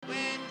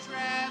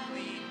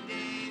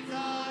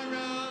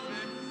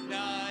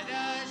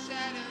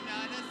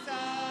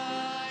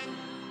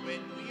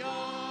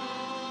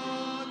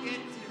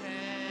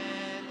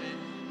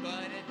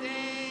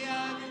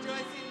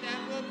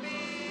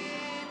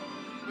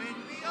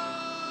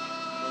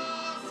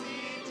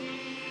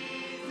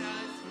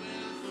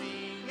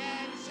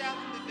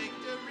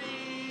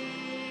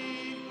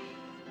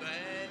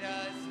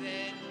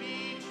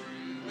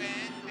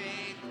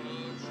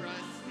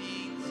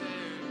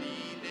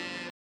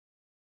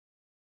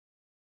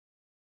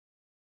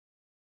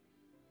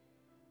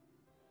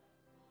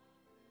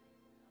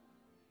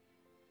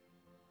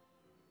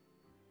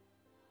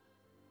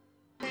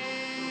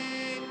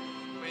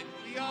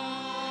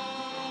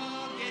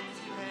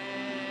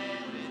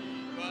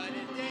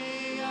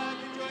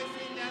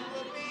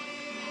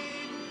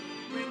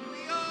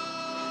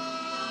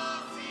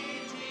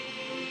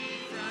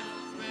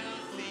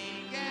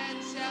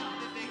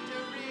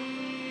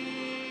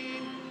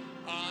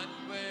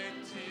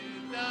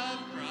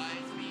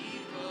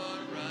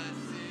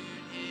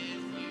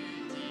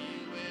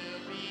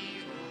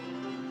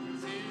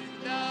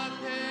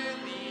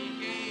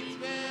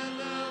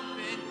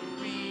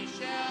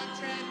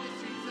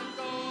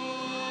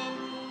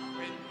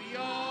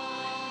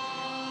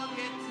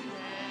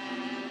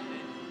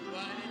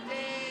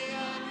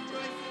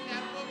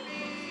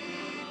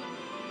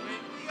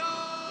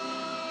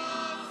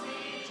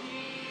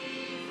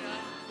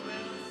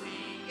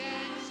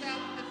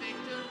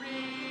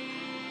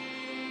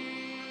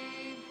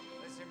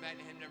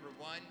tonight in hymn number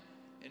 1.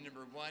 In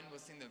number 1, we'll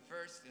sing the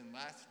first and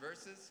last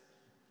verses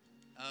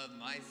of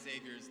My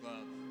Savior's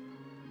Love.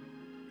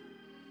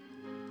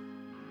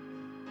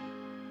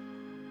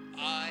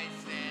 I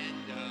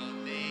stand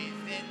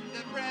amazed in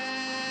the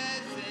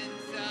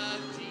presence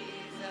of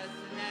Jesus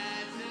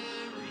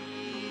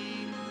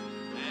Nazarene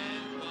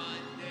and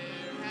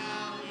wonder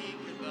how he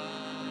could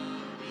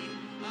love me,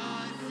 a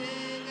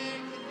sinner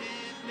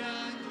condemned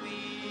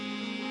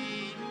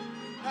unclean.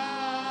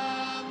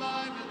 How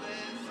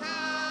marvelous,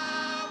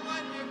 how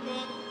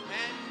wonderful,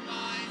 and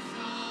my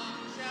song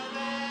shall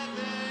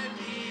ever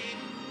be.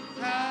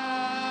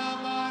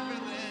 How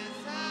marvelous,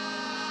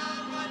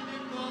 how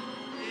wonderful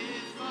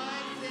is my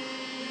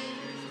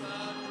Savior's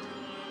love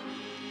for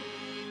me.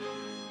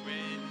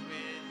 When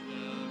with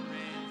the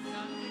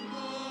ransomed in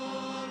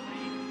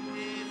glory,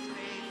 his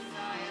face I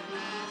at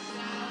last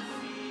shall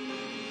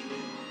see,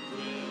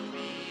 'twill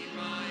be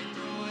my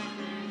joy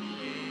through the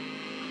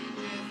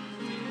ages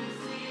to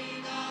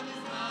sing of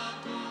his love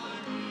for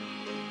me.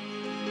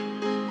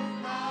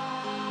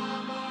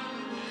 How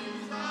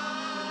marvelous,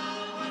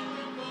 how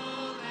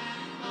wonderful,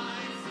 and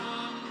my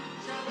song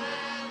shall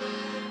ever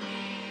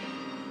be.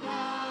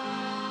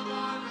 How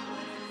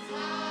marvelous,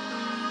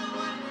 how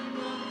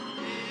wonderful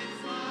is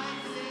my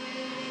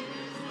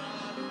Savior's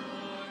love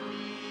for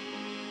me.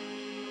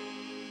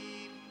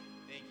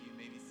 Thank you. You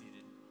may be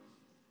seated.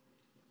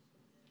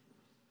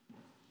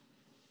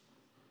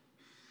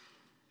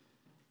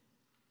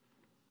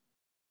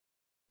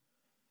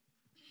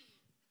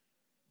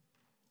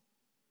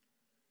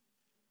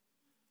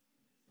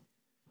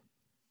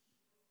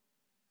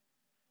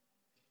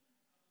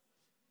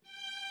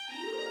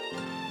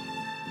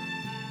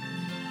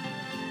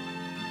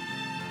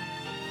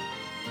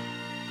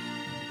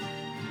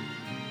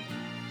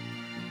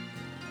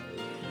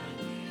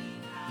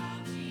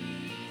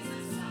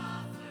 Jesus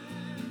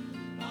suffered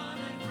on a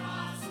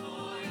cross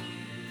for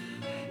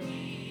you and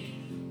me.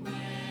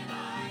 When I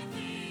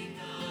think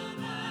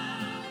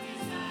about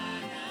his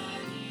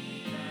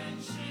agony and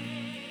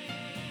shame,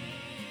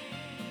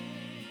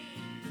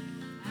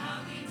 how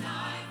he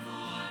died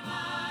for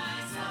my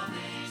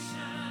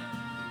salvation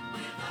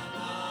with a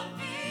love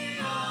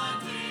beyond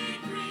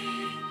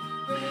degree.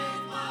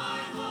 With my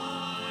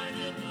heart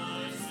and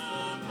Lord so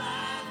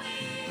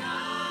gladly I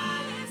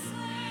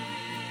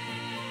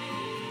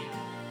slay.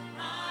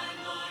 My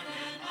Lord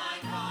and my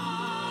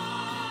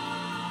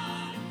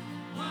God,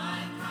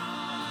 what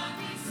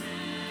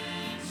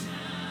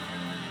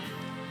condescension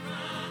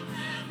from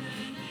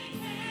heaven he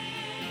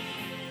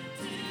came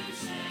to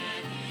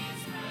shed his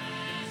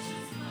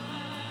precious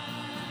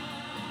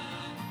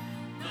blood.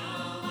 No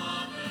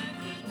other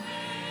could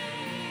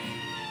pay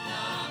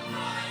the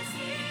price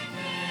he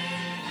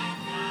paid at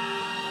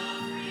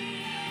Calvary.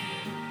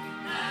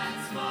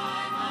 That's why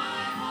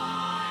my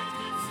heart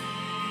can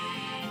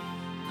sing,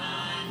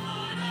 my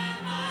Lord and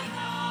my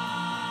God.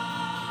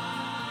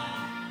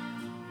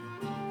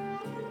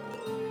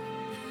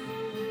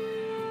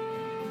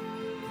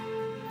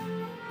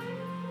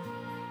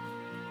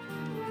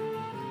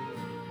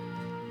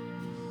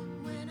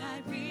 When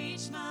I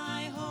reach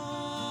my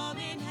home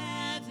in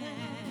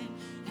heaven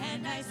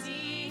and I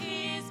see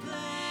his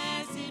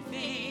blessed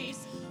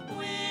face,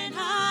 when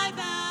I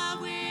bow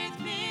with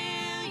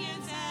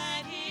millions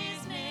at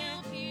his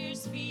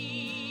nail-pierced feet,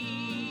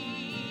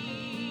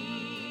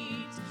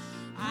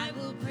 I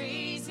will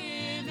praise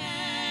him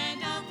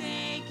and I'll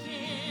thank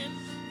him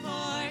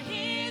for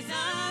his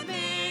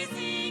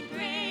amazing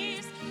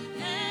grace,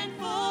 and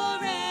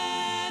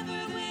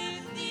forever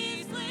with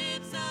these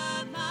lips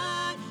of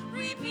mine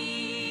repeat,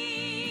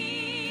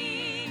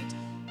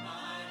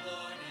 my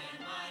Lord and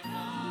my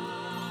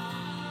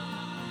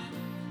God,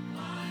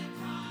 what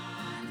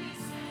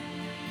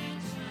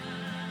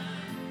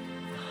condescension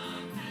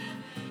from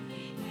heaven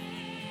he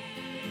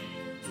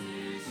came to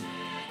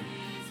shed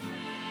his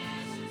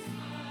precious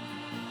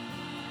blood.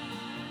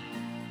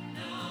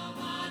 No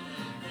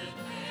other could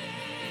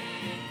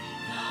pay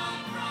the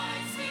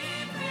price he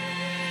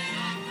paid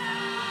at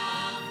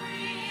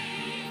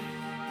Calvary.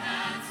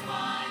 That's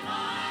why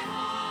my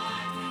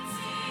heart can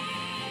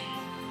sing,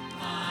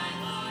 my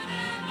Lord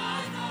and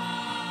my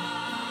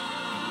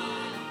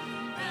God.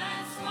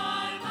 That's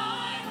why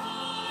my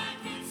heart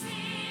can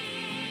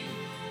sing,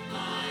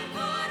 my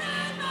Lord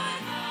and my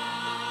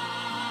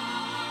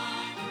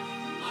God,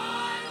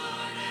 my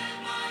Lord and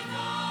my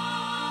God.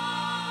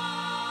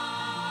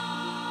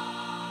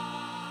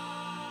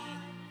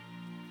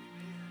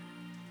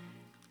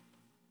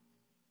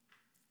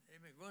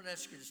 Amen. We're going to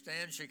ask you to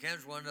stand, shake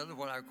hands with one another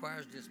while our choir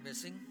is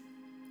dismissing.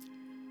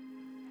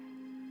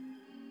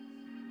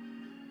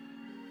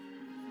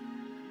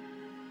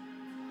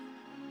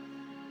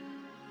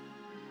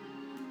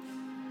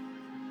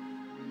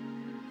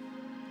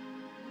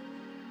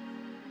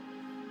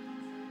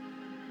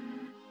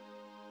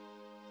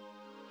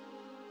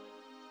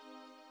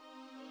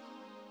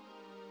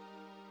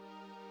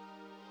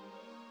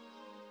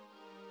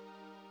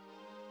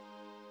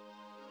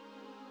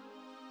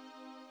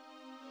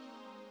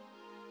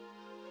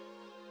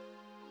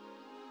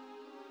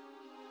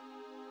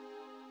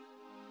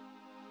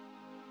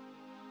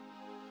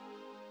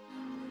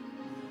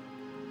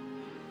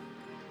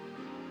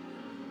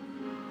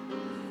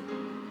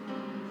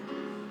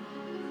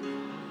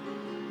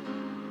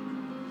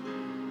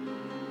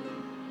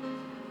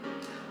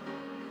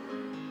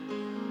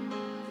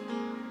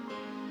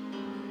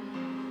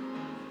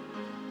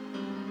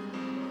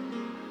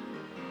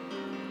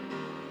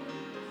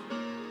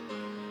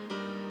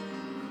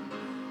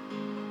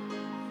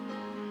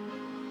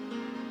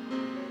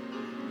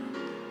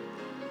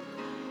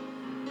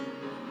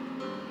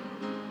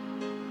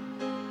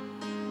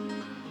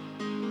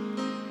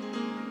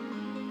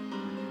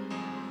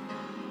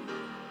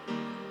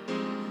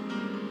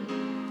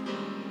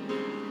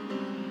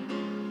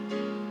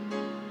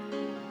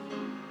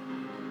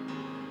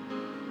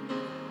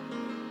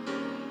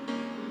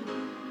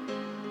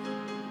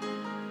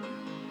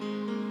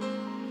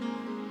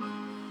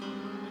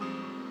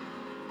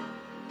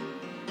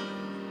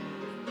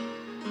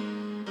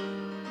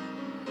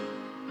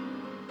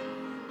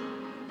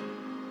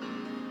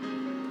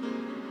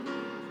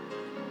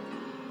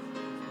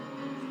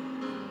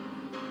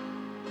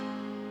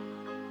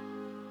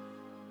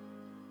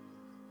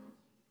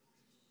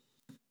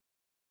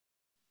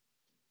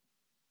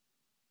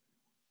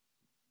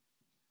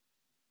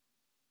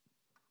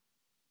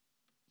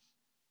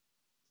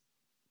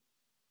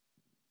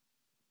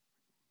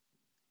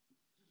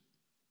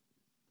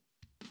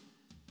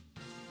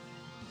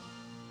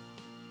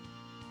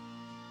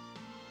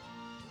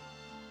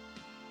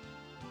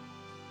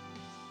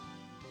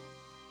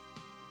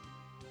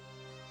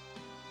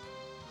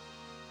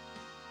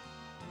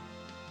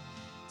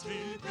 To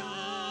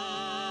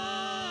God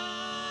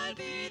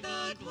be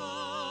the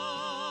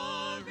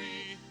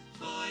glory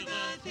for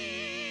the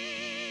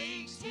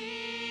things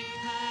He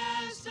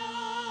has done.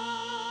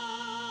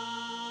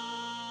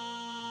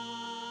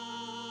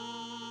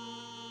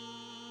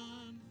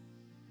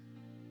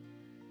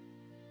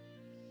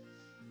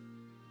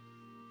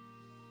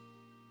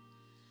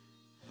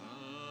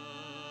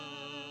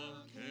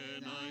 How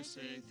can I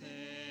say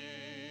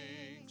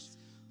thanks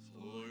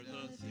for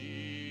the things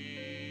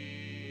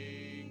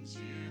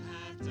You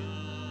have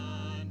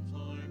done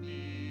for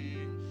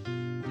me?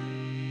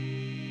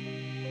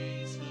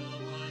 Things no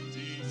one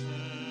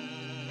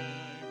deserved,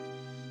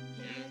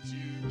 yet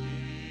You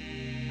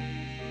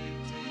gave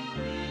to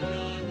prove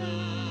Your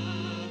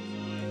love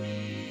for me.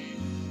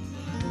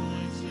 The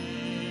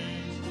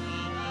voices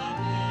from the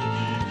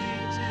pagan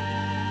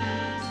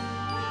ages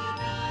could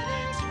not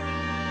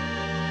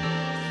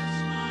express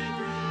my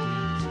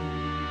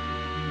gratitude.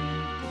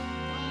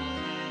 All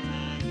that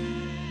I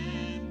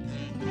am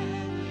can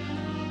never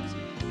hope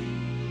to be.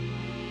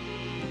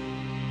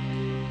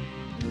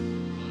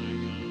 I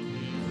owe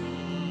it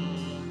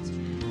all to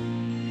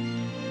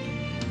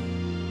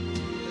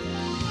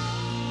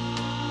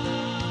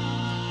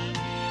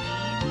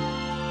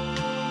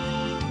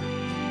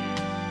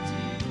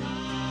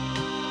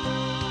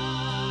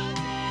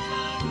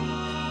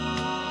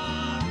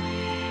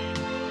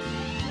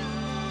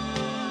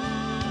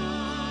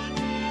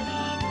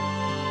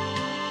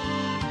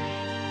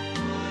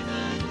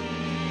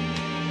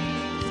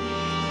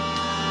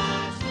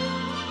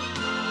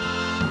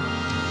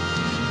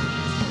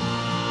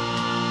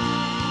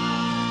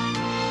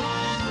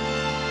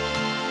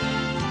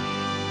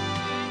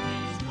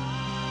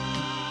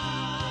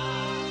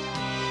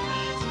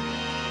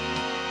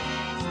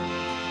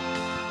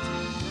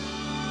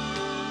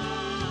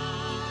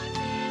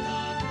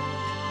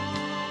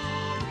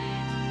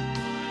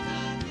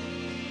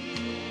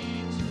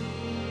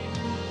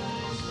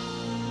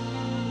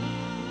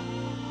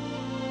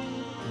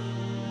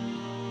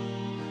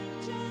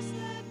Just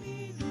let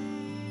me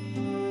live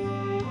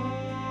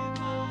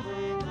my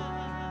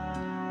life.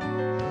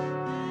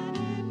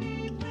 Let it be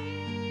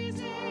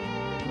pleasing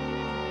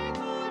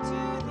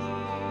unto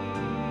Thee.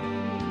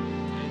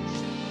 And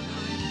should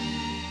I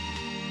leave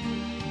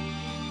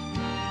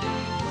my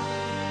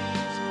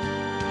place,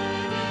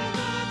 let it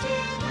go to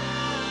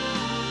glory.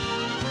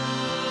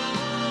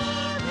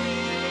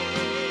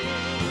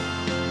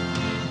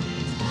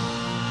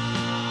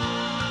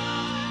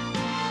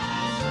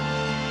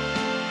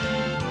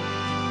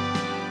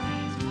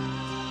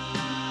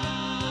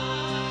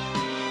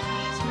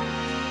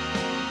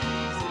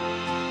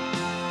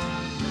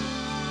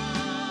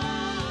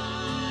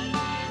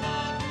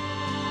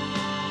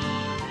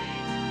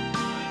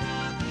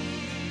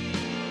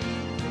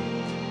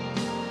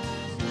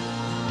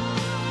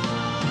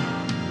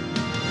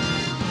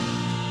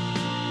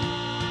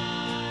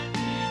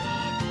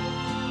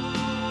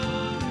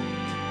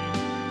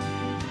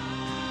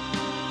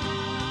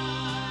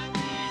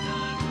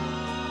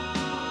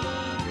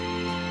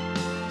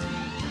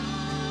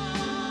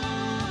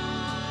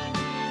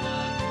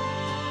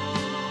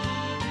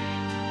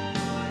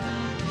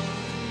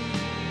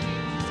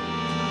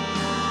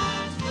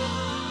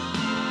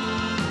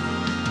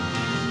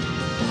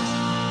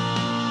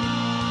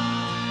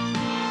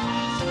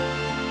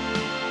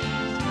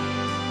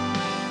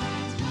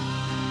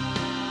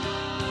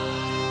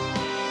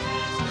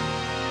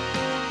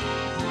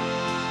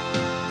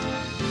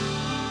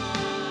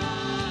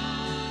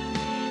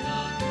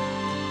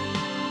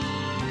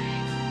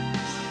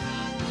 This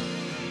life has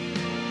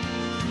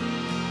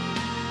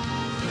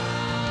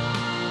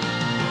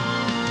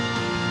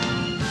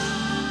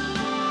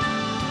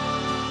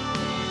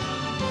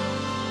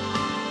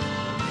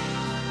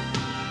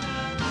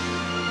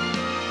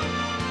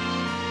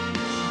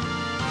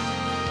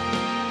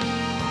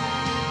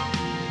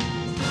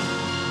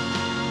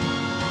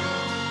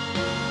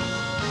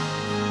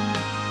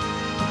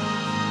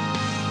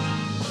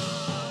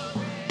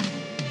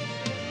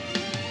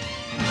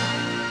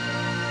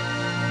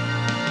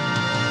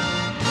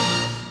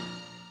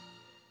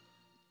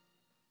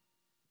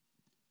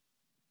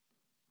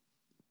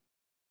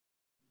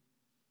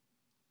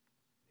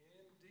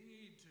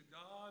Indeed, to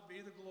God be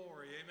the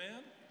glory.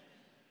 Amen.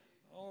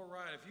 All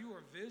right, if you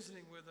are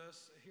visiting with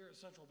us here at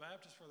Central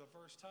Baptist for the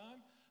first time,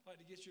 I'd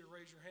like to get you to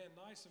raise your hand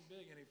nice and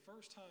big. Any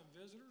first-time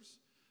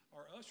visitors,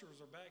 our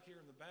ushers are back here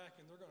in the back,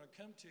 and they're going to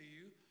come to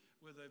you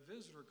with a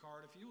visitor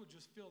card. If you would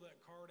just fill that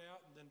card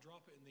out and then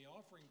drop it in the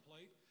offering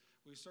plate,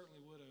 we certainly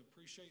would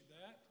appreciate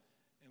that.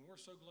 And we're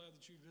so glad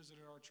that you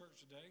visited our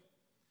church today.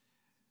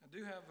 I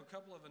do have a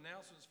couple of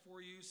announcements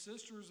for you.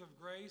 Sisters of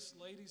Grace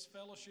Ladies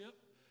Fellowship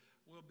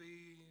will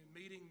be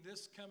meeting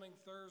this coming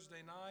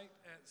Thursday night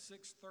at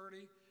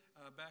 6:30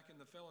 back in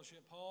the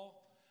fellowship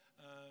hall.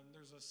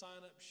 There's a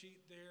sign-up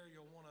sheet there.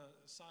 You'll want to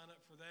sign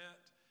up for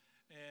that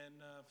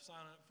and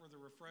sign up for the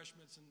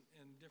refreshments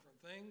and different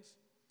things.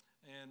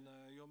 And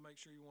you'll make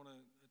sure you want to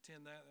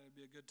attend that. It'll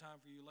be a good time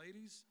for you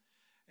ladies.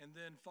 And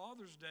then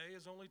Father's Day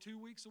is only 2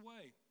 weeks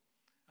away.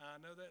 I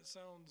know that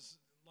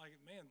sounds like,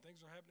 man,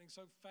 things are happening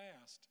so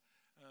fast,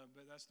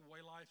 but that's the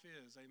way life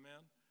is,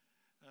 amen.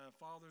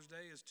 Father's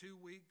Day is 2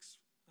 weeks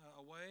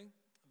away.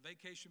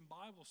 Vacation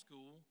Bible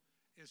School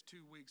is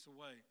 2 weeks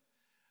away.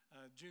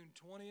 June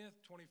 20th,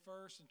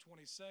 21st, and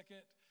 22nd.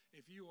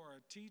 If you are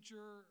a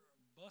teacher,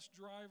 bus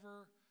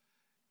driver,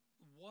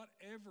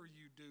 whatever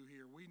you do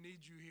here, we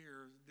need you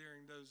here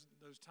during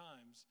those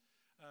times.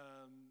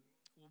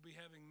 We'll be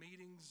having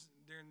meetings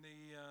during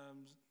the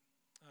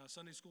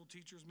Sunday school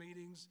teachers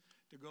meetings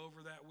to go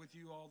over that with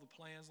you, all the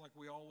plans like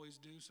we always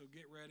do. So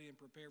get ready and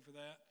prepare for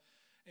that.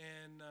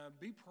 And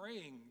be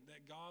praying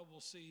that God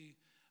will see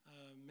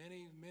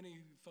many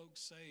folks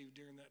saved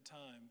during that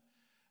time.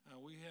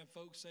 We have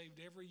folks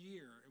saved every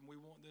year, and we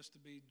want this to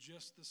be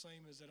just the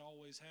same as it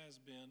always has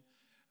been.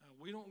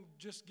 We don't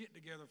just get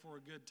together for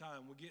a good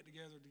time. We get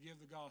together to give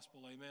the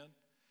gospel, amen?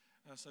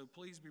 So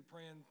please be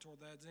praying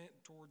towards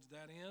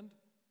that end.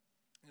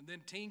 And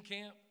then Teen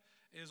Camp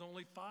is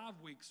only 5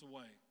 weeks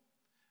away.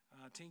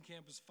 Teen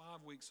Camp is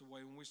 5 weeks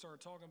away. When we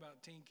started talking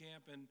about Teen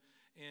Camp in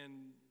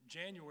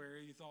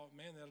January, you thought,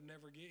 man, that'll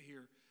never get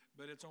here.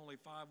 But it's only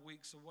 5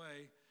 weeks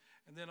away.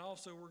 And then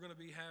also we're going to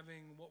be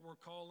having what we're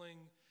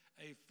calling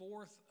a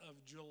 4th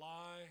of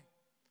July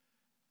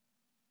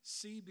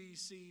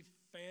CBC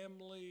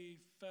Family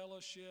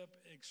Fellowship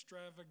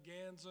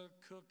Extravaganza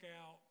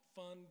Cookout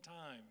Fun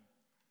Time.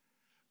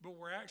 But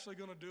we're actually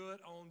going to do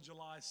it on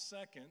July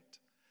 2nd.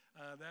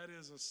 That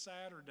is a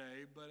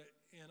Saturday, but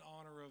in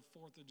honor of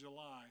 4th of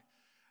July.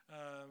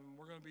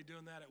 We're going to be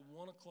doing that at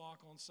 1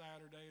 o'clock on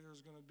Saturday.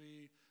 There's going to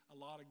be a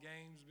lot of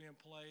games being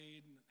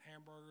played,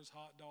 hamburgers,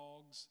 hot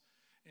dogs,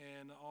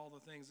 and all the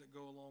things that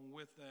go along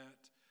with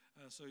that.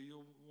 So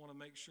you'll want to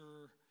make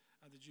sure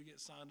that you get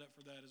signed up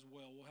for that as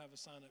well. We'll have a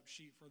sign-up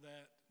sheet for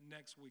that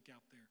next week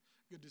out there.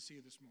 Good to see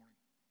you this morning.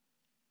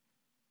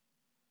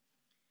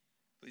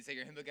 Please take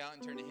your hymn book out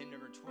and turn to hymn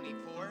number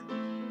 24.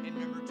 Hymn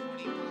number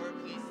 24,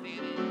 please stand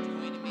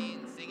and join me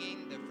in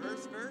singing the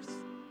first verse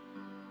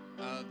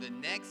of The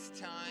Next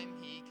Time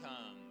He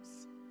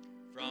Comes.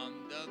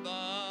 From the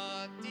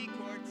lofty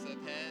courts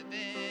of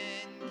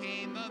heaven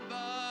came a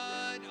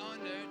bud on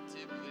earth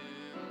to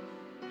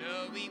bloom,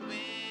 knowing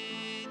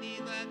when he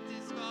left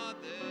his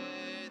father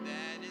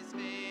that his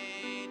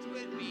fate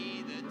would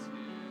be the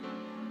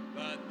tomb.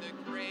 But the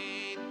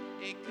grave,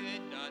 it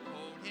could not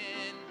hold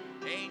him.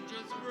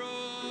 Angels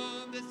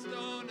rolled the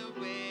stone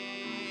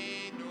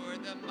away, nor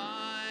the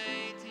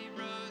mighty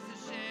rose of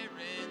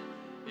Sharon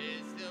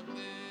is still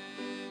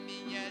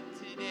blooming yet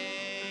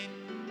today.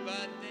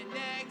 But the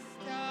next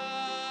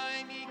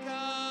time he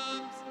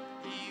comes,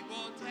 he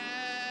won't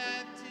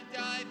have to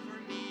die for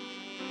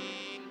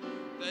me.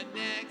 The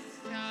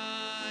next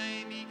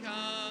time he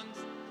comes,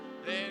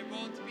 there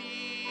won't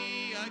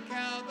be a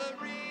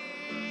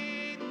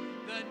Calvary.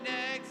 The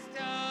next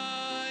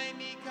time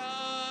he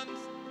comes,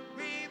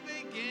 we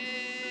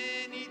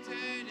begin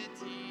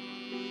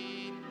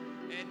eternity.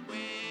 And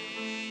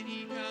when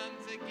he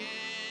comes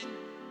again,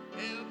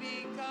 he'll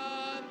be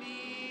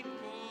coming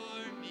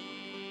for me.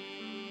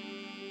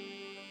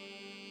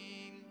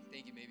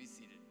 Thank you. May be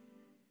seated.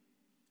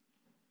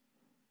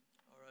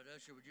 All right,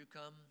 Usher, would you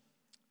come?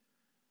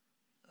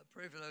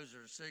 Pray for those that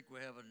are sick.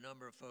 We have a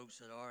number of folks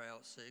that are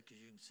out sick,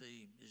 as you can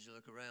see, as you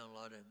look around, a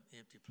lot of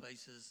empty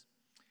places.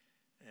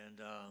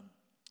 And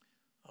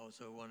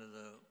also one of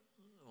the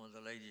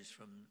ladies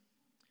from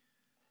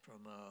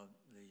the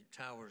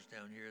towers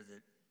down here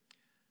that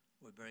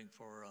we bring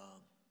for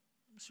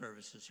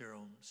services here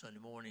on Sunday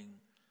morning,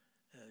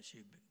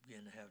 she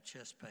began to have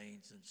chest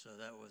pains, and so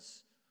that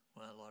was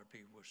why a lot of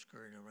people were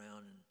scurrying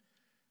around, and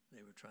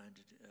they were trying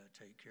to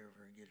take care of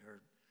her and get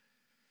her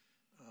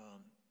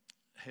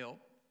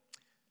help.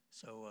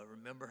 So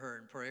remember her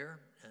in prayer,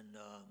 and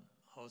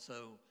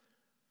also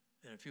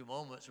in a few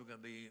moments we're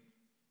going to be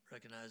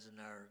recognizing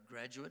our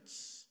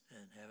graduates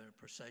and having a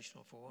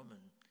processional for them,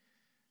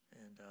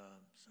 and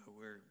so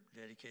we're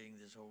dedicating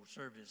this whole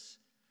service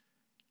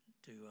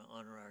to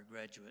honor our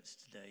graduates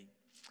today.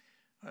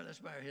 All right, let's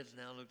bow our heads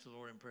now, look to the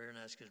Lord in prayer, and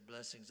ask His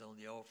blessings on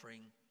the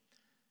offering.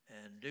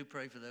 And do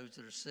pray for those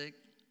that are sick,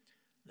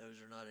 those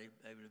who are not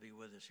able to be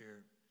with us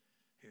here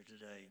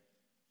today.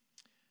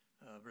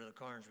 Brother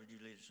Carnes, would you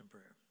lead us in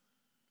prayer?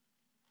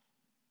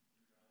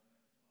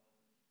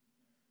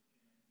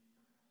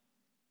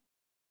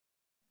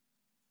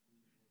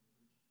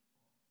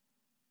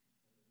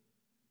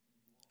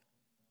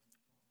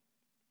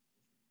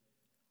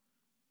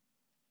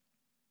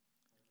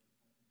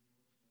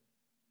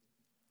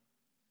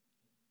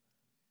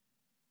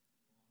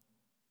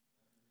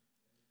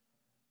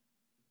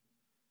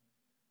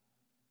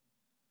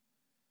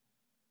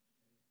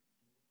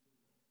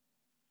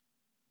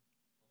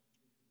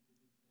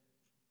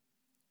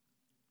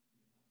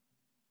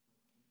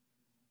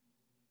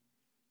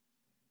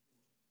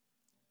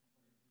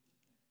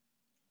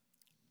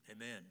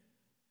 Amen.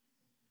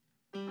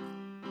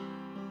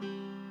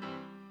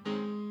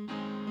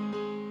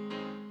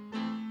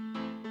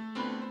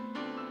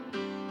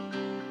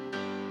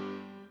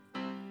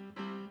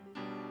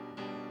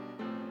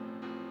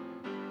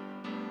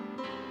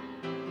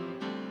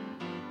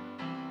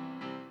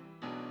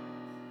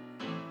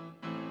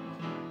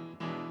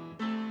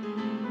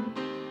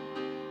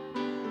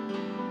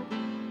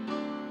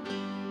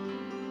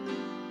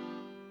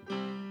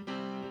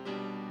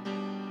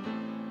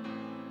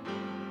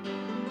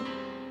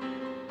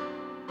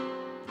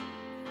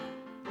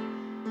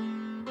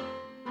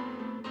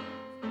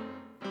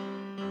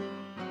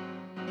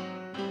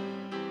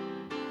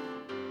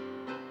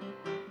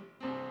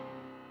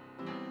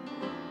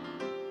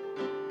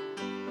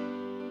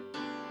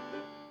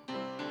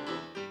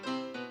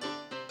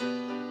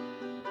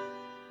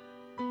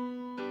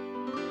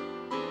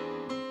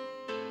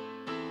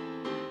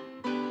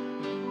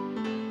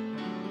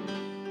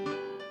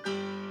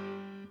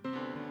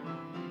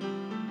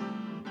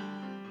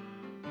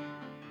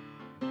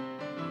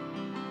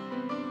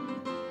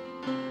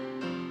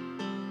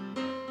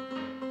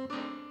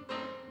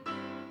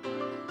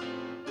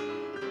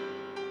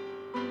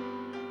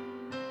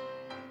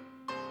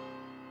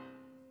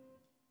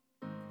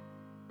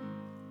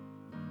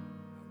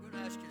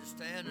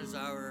 stand as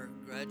our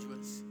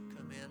graduates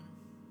come in.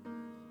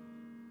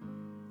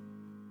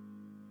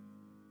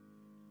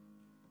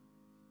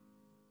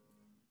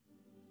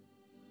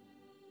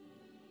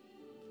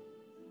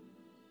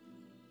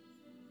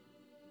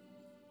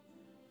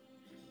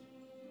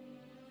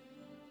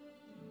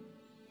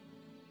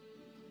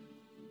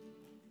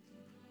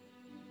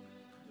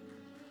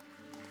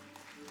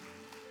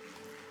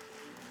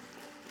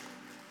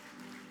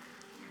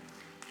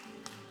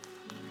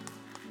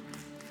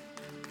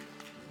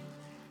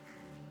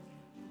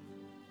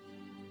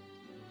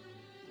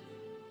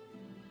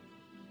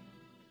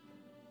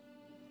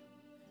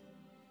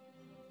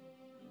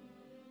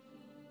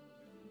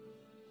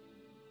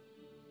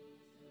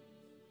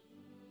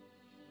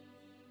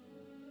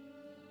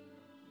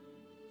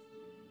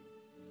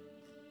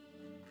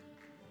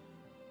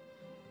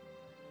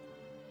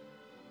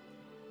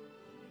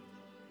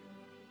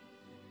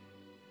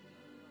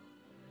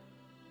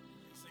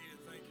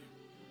 Thank you.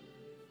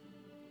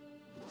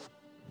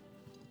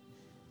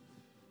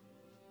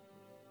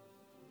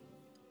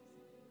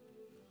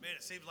 Man,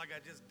 it seems like I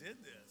just did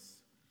this.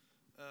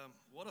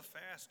 What a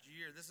fast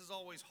year. This is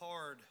always a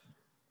hard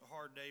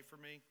day for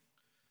me.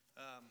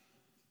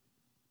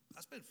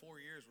 I spent 4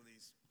 years with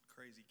these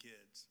crazy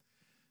kids,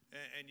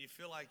 and you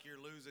feel like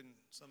you're losing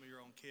some of your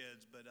own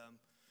kids. But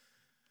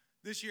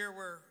this year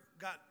we're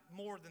got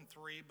more than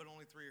 3, but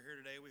only 3 are here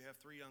today. We have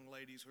 3 young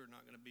ladies who are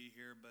not going to be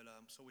here, but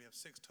so we have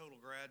 6 total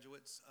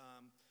graduates.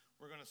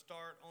 We're going to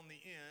start on the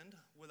end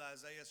with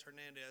Isaiah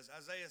Hernandez.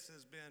 Isaiah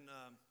has been,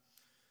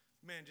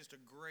 man, just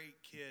a great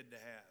kid to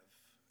have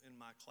in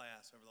my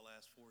class over the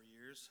last 4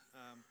 years.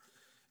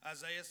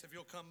 Isaiah, if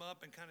you'll come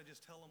up and kind of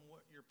just tell them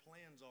what your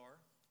plans are.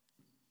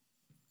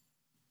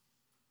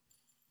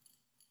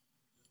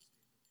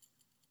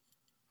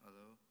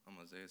 Hello, I'm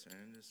Isaiah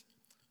Hernandez.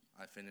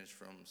 I finished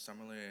from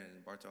Summerlin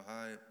and Bartow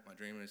High. My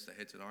dream is to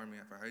head to the Army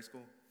after high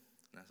school,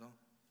 and that's all.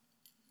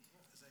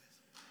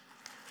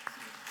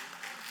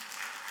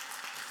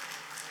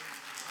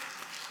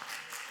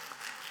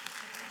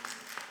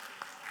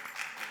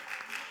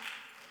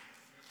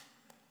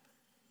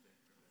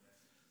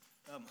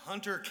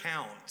 Hunter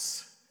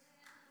Counts.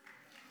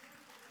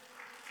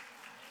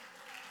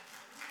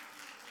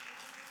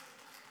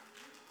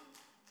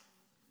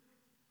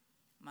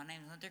 My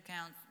name is Hunter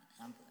Counts.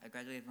 I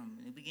graduated from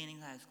New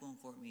Beginnings High School in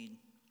Fort Meade.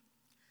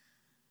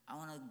 I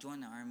want to join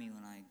the Army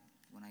when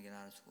I get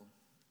out of school.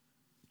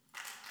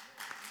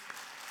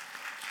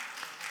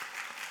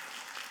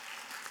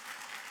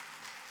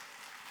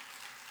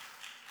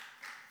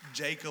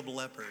 Jacob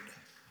Leopard.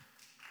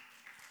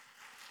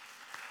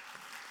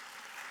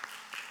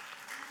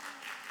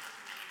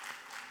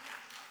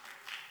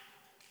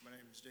 My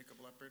name is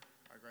Jacob Leopard.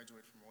 I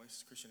graduated from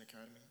Royce Christian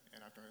Academy,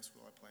 and after high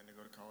school, I plan to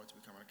go to college to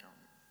become an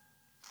accountant.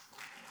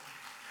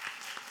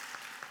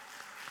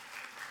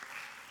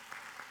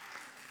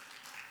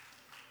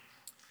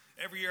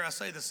 Every year I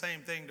say the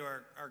same thing to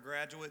our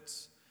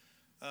graduates.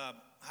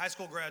 High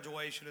school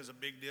graduation is a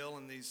big deal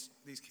in these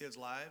kids'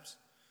 lives,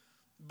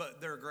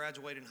 but they're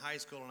graduating high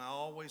school, and I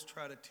always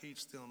try to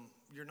teach them,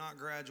 you're not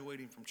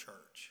graduating from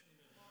church.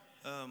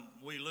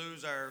 We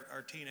lose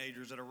our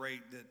teenagers at a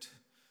rate that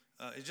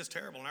is just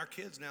terrible, and our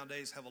kids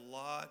nowadays have a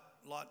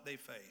lot they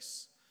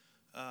face.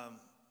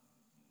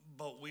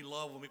 But we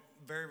love them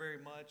very, very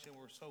much, and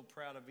we're so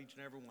proud of each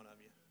and every one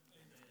of you.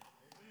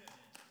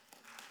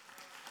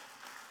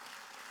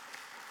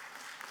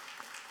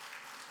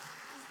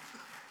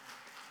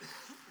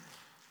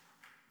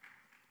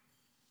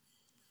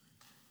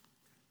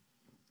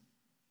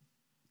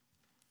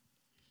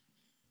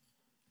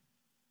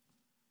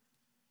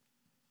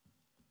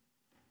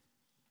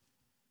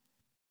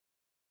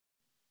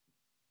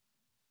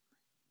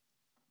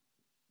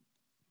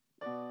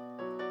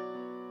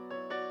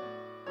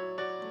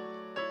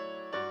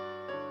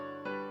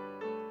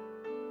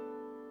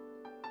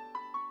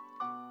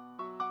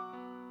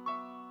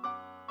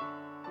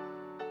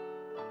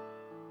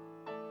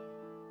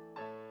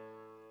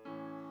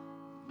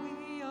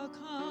 We all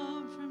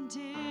come from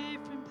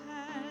different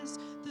paths,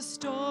 the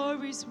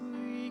stories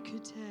we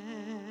could tell.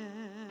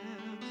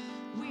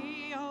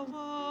 We all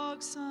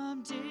walk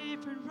some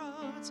different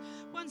roads,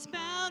 once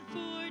bound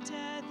for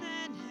death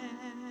and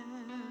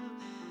hell.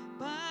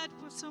 But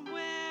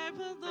somewhere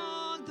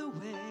along the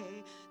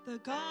way, the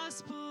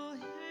gospel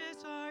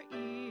hits our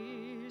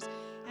ears,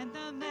 and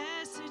the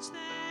message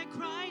that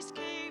Christ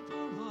came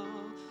for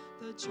all,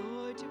 the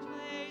joy to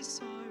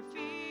place our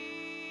fears.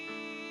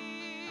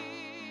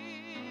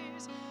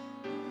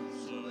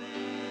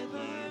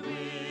 Whosoever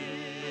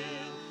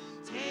will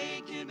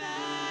take him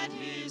at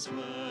his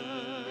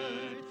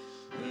word,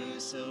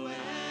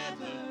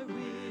 whosoever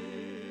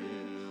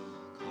will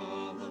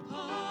call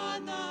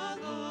upon the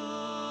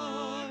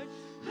Lord,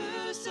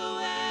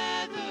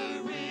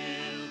 whosoever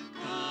will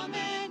come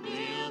and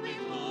kneel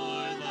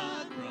before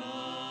the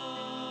cross,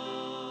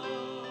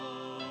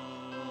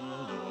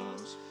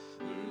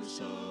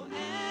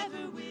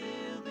 whosoever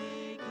will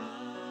may come.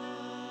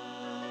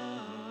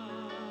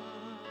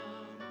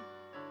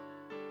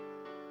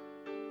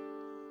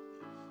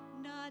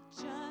 Not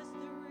just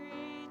the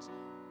rich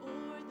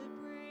or the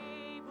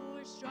brave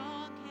or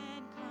strong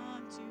can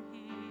come to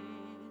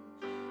him.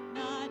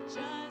 Not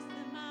just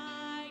the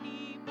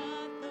mighty,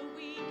 but the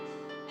weak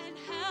and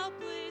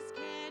helpless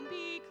can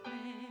be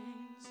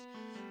cleansed.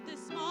 The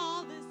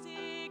small, the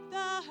sick,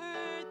 the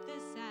hurt, the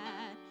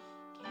sad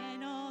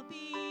can all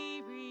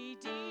be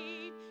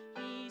redeemed.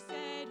 He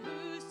said,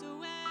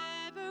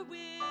 whosoever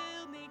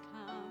will may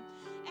come,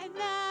 and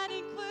that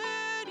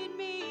included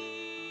me.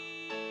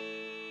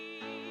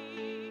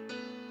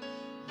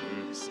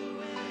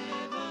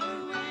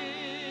 Whosoever will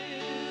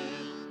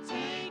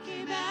take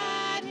him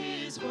at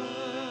his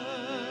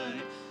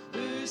word,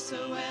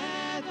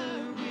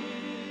 whosoever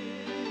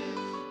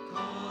will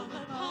call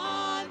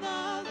upon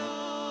the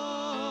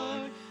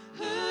Lord,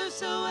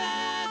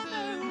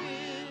 whosoever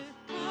will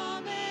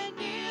come and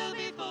kneel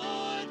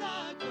before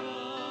the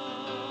cross,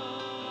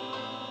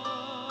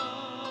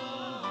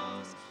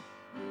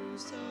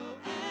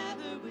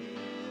 whosoever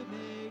will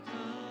may come.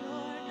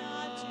 You're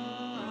not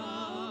too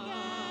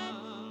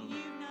broken,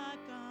 you've not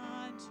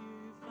gone too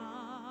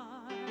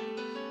far.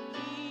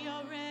 He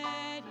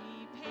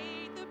already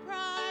paid the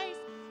price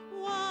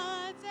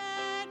once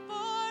and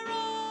for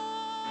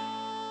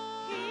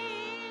all.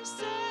 He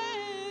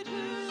said,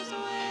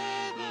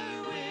 whosoever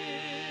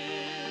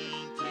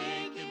will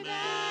take him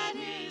at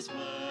his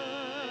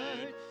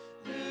word,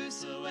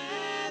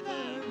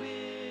 whosoever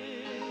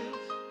will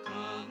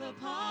call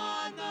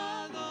upon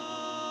the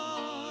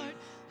Lord,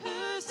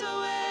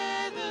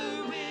 whosoever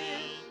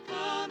will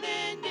come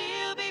and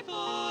kneel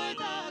before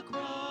the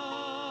cross,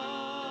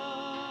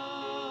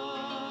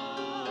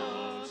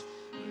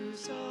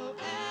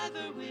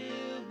 whosoever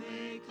will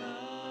may come,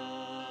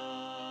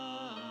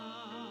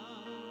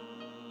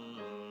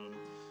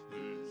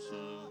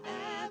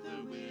 whosoever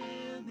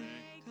will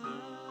may come.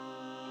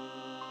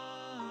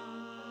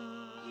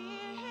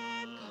 Hear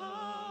him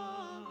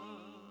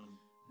calling,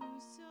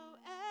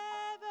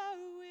 whosoever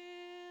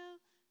will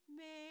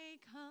may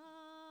come.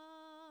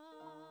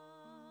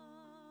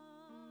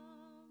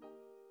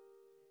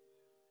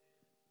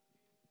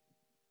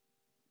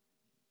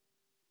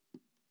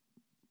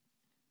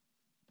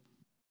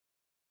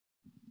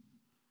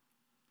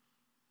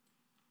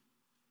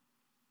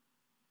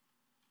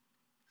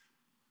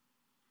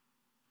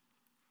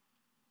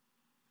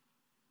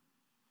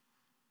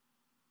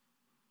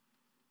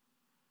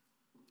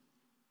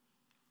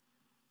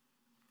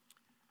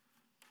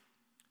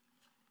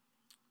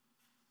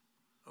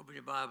 Open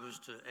your Bibles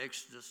to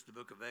Exodus, the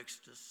book of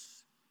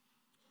Exodus,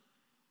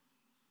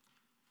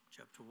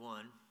 chapter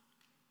 1.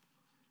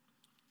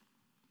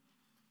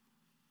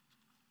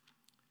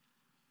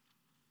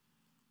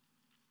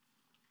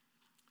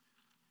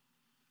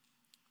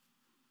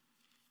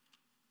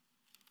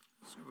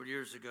 Several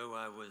years ago,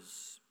 I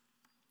was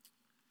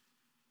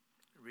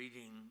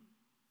reading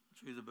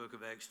through the book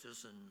of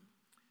Exodus, and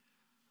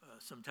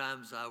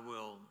sometimes I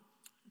will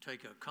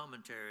take a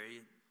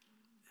commentary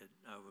that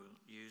I will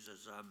use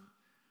as I'm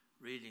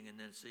reading and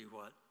then see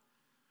what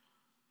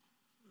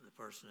the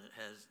person that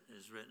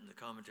has written the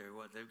commentary,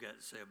 what they've got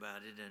to say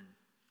about it.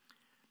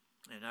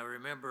 And I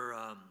remember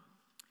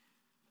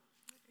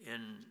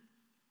in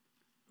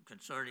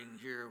concerning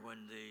here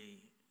when the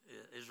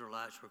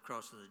Israelites were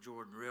crossing the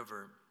Jordan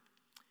River,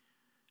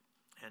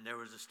 and there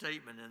was a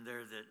statement in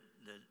there that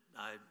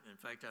I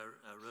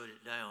wrote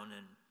it down,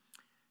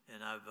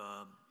 and I've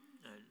I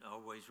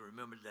always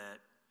remembered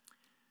that.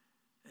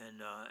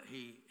 And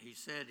he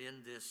said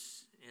in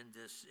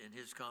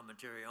his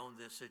commentary on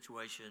this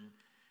situation,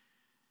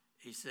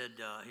 he said,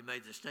 he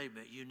made the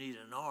statement, you need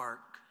an ark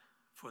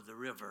for the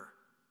river.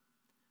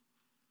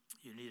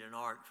 You need an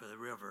ark for the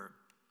river.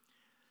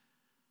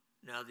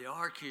 Now the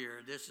ark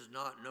here, this is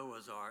not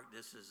Noah's ark,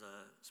 this is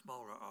a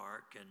smaller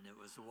ark, and it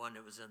was the one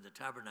that was in the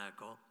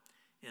tabernacle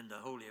in the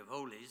Holy of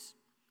Holies.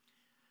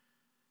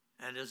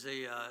 And as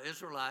the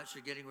Israelites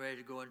are getting ready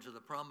to go into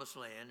the promised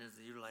land, into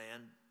the new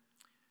land,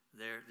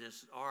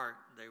 this ark,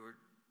 they were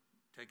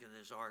taking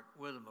this ark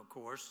with them, of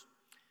course,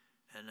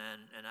 and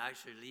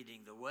actually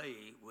leading the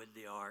way with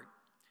the ark.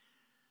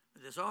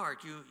 This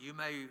ark, you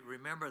may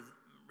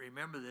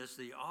remember this,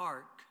 the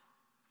ark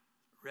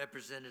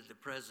represented the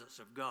presence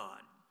of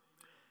God.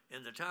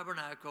 In the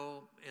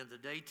tabernacle, in the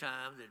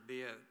daytime, there'd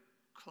be a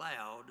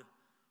cloud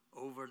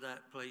over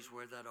that place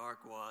where that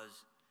ark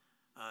was,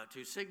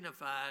 to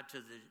signify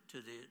to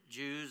the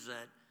Jews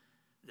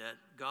that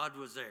God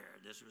was there.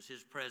 This was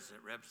his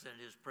presence,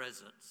 represented his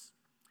presence.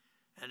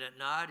 And at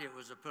night it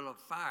was a pillar of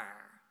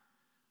fire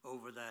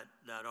over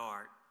that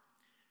ark.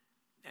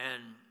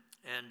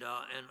 And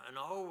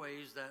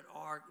always that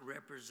ark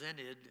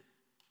represented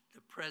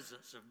the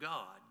presence of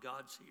God.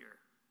 God's here.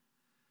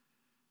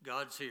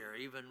 God's here.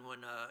 Even when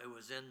it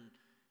was in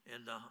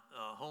the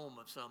home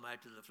of some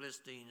after the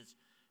Philistines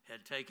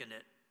had taken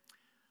it,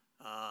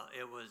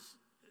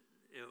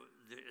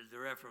 the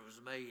reference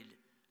was made,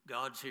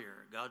 God's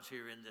here. God's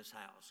here in this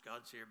house.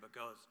 God's here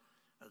because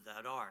of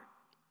that ark.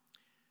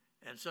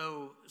 And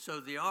so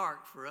the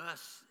ark for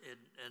us,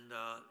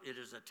 it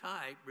is a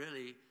type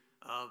really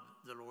of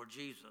the Lord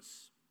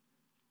Jesus.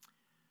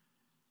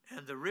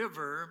 And the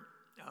river,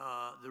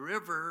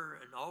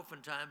 and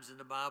oftentimes in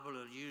the Bible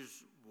it'll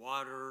use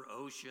water,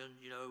 ocean,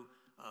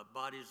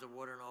 bodies of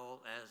water and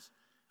all as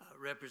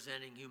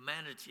representing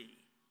humanity.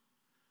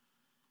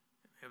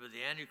 Remember,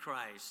 the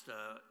Antichrist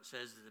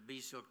says that the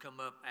beast will come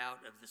up out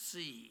of the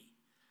sea,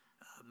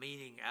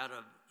 meaning out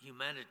of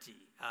humanity,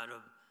 out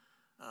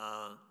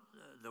of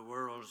the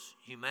world's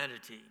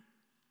humanity.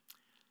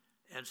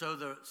 And so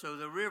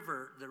the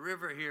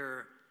river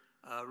here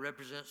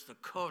represents the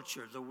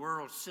culture, the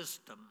world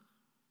system.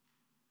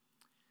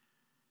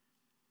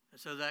 And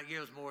so that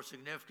gives more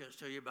significance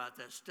to you about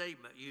that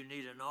statement. You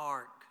need an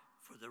ark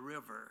for the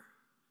river.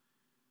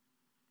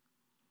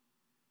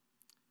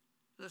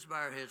 Let's bow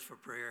our heads for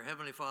prayer.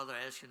 Heavenly Father,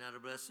 I ask you now to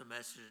bless the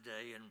message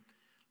today. And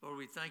Lord,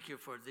 we thank you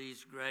for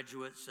these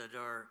graduates that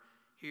are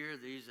here,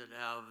 these that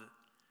have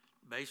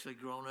basically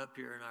grown up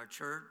here in our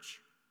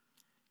church.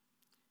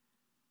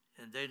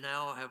 And they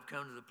now have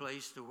come to the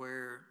place to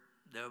where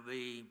they'll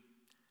be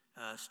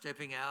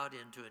stepping out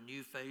into a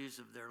new phase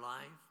of their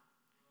life.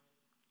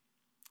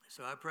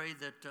 So I pray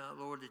that,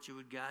 Lord, that you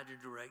would guide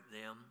and direct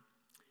them.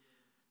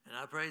 And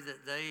I pray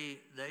that they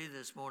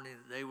this morning,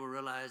 that they will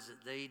realize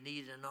that they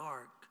need an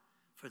ark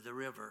for the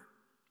river.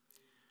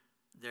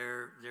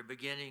 They're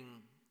beginning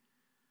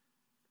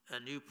a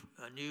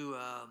new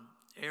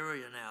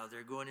area now.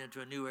 They're going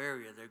into a new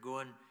area. They're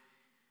going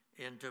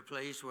into a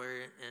place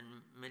where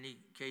in many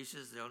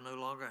cases they'll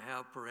no longer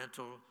have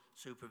parental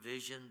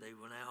supervision. They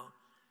will now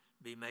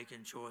be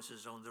making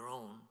choices on their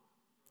own.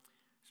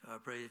 So I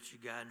pray that you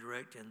guide and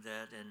direct in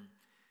that and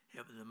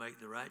help them to make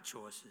the right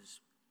choices.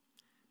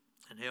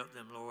 And help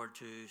them, Lord,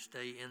 to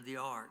stay in the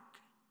ark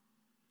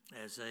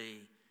as they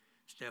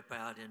step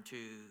out into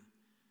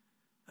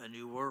a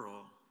new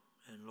world.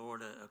 And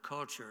Lord, a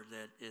culture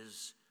that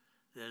is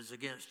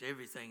against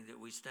everything that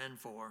we stand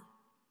for,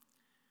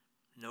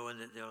 knowing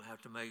that they'll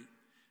have to make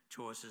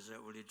choices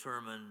that will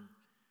determine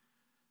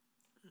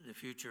the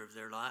future of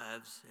their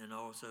lives, and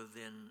also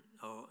then,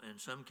 in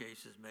some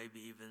cases, maybe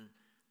even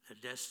the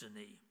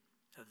destiny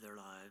of their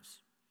lives.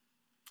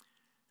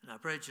 And I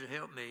pray that you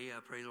help me. I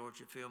pray, Lord,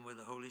 you fill me with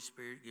the Holy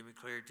Spirit, give me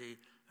clarity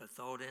of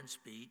thought and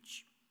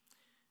speech,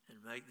 and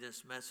make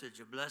this message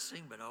a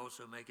blessing, but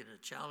also make it a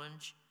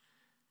challenge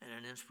and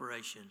an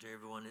inspiration to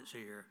everyone that's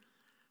here.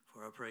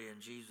 For I pray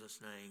in Jesus'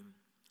 name,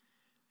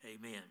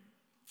 amen.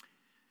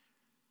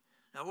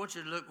 Now I want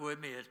you to look with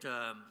me at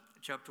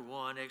chapter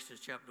 1, Exodus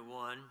chapter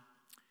 1,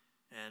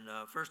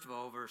 and first of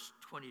all, verse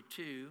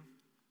 22.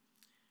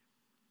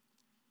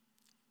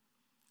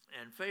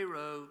 And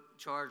Pharaoh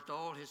charged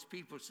all his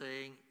people,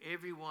 saying,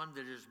 everyone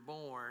that is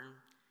born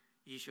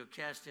ye shall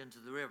cast into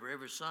the river.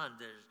 Every son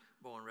that is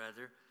born,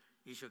 rather,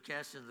 ye shall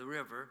cast into the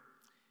river.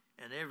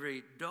 And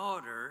every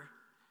daughter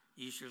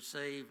ye shall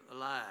save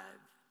alive.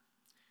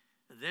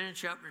 And then in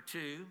chapter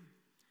 2,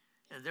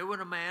 and there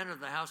went a man of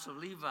the house of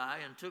Levi,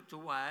 and took to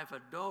wife a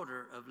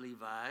daughter of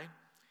Levi,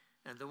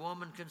 and the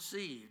woman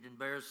conceived and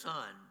bare a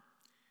son.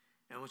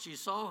 And when she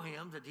saw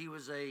him that he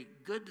was a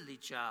goodly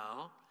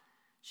child,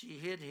 she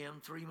hid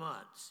him 3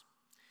 months.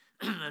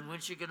 And when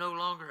she could no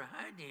longer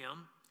hide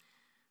him,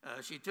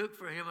 she took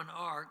for him an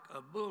ark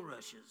of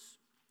bulrushes,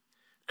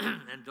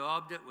 and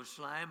daubed it with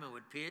slime and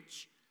with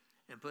pitch,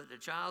 and put the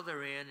child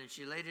therein, and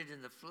she laid it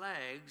in the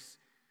flags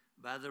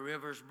by the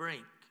river's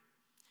brink.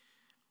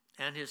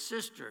 And his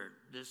sister,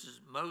 this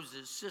is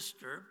Moses'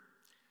 sister,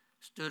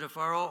 stood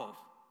afar off,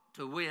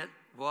 to wit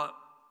what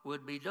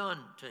would be done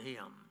to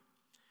him.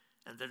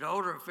 And the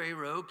daughter of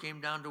Pharaoh came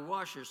down to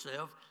wash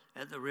herself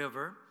at the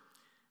river,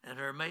 and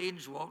her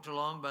maidens walked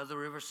along by the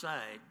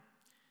riverside.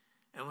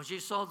 And when she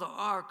saw the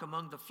ark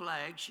among the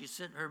flags, she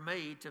sent her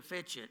maid to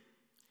fetch it.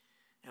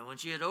 And when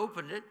she had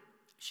opened it,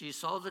 she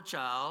saw the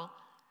child,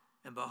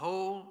 and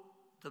behold,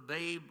 the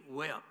babe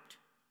wept.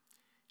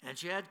 And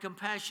she had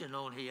compassion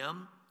on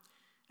him,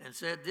 and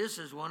said, this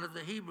is one of the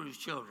Hebrews'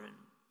 children.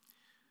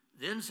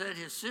 Then said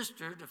his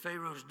sister to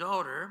Pharaoh's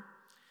daughter,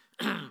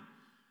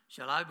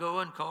 shall I go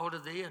and call to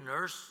thee a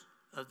nurse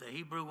of the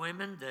Hebrew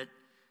women, that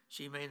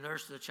she may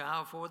nurse the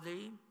child for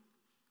thee?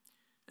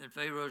 And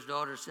Pharaoh's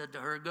daughter said to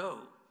her, go.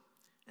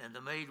 And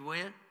the maid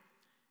went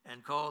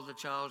and called the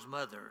child's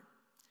mother.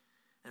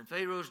 And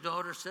Pharaoh's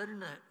daughter said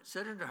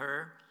unto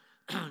her,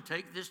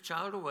 take this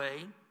child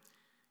away,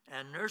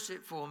 and nurse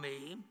it for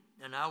me,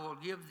 and I will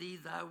give thee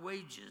thy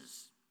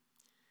wages.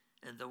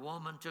 And the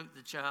woman took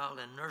the child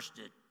and nursed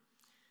it.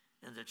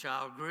 And the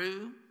child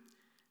grew,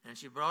 and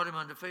she brought him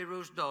unto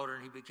Pharaoh's daughter,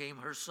 and he became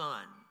her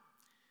son.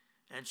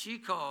 And she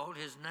called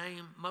his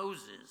name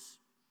Moses.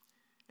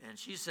 And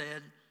she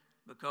said,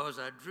 because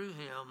I drew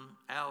him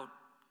out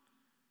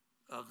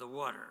of the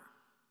water.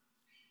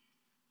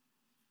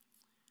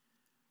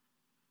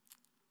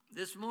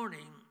 This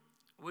morning,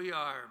 we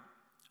are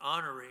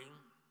honoring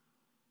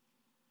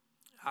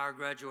our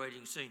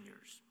graduating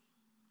seniors.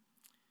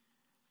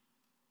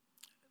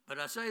 But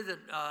I say that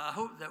I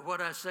hope that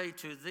what I say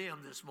to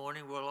them this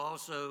morning will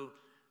also,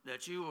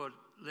 that you will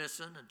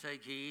listen and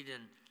take heed,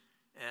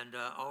 and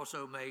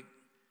also make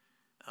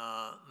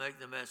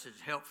the message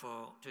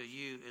helpful to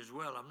you as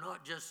well. I'm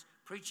not just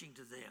preaching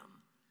to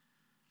them,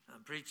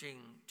 I'm preaching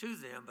to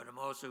them, but I'm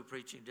also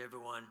preaching to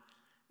everyone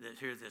that's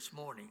here this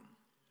morning.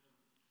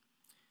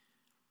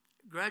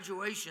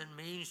 Graduation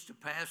means to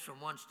pass from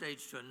one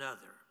stage to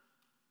another.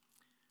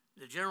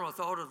 The general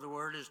thought of the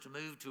word is to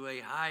move to a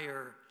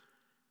higher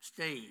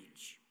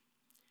stage.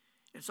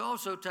 It's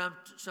also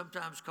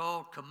sometimes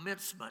called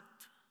commencement.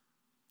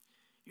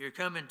 You're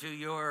coming to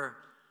your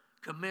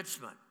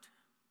commencement,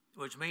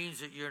 which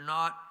means that you're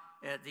not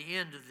at the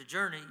end of the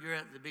journey, you're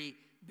at the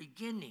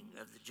beginning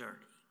of the journey.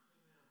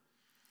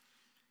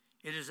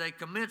 It is a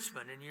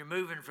commencement, and you're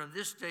moving from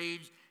this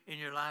stage in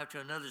your life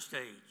to another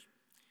stage.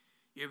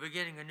 You're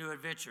beginning a new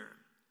adventure.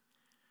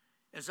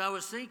 As I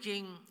was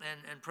thinking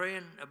and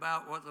praying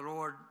about what the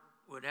Lord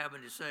would have me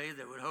to say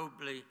that would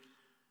hopefully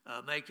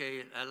make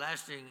a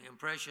lasting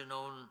impression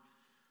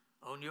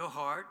on your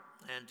heart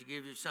and to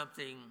give you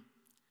something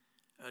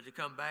to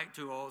come back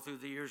to all through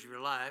the years of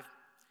your life,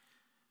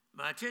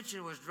 my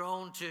attention was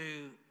drawn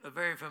to a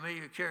very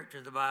familiar character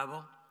in the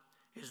Bible.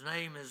 His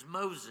name is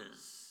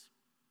Moses.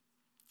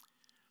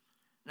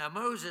 Now,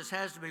 Moses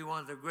has to be one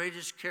of the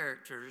greatest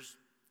characters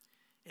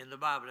in the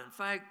Bible. In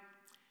fact,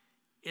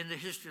 in the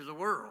history of the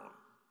world.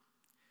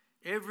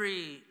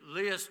 Every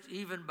list,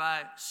 even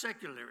by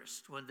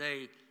secularists, when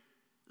they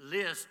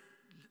list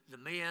the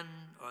men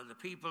or the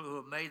people who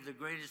have made the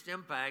greatest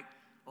impact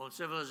on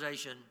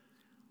civilization,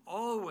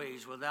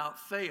 always without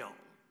fail,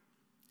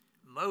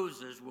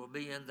 Moses will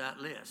be in that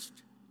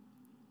list.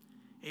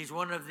 He's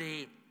one of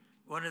the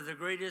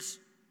greatest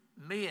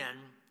men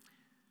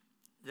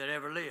that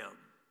ever lived.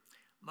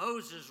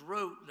 Moses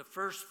wrote the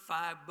first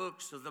 5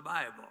 books of the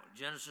Bible,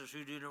 Genesis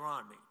through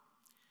Deuteronomy.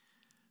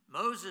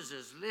 Moses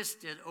is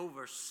listed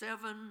over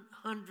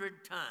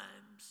 700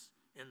 times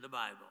in the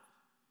Bible.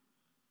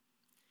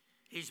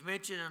 He's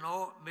mentioned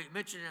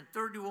in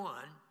 31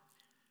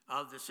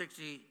 of the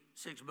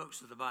 66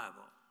 books of the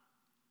Bible.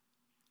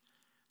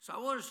 So I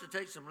want us to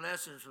take some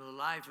lessons from the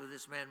life of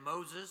this man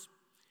Moses,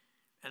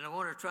 and I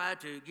want to try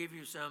to give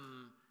you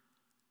some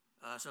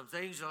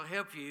things that will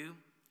help you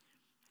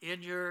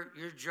in your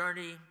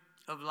journey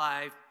of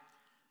life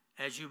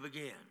as you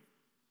begin.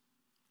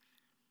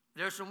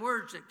 There are some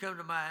words that come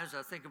to mind as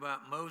I think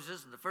about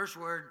Moses, and the first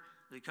word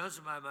that comes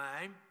to my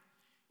mind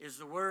is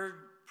the word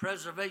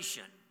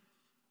preservation.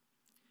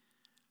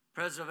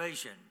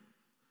 Preservation.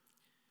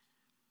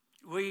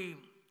 We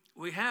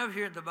have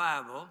here in the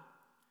Bible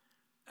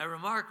a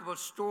remarkable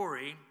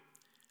story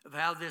of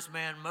how this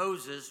man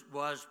Moses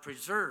was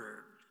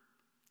preserved.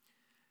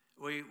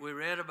 We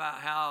read about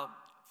how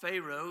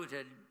Pharaoh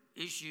had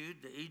issued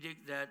the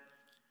edict that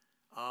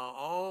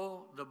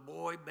all the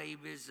boy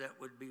babies that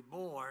would be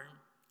born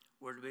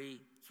were to be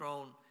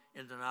thrown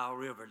in the Nile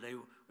River.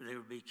 They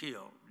would be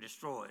killed,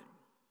 destroyed.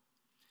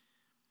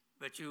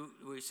 But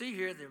we see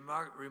here the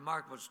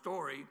remarkable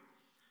story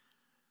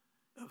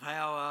of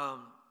how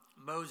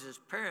Moses'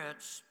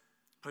 parents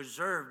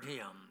preserved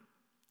him.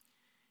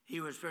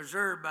 He was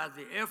preserved by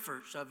the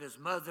efforts of his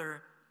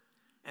mother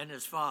and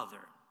his father.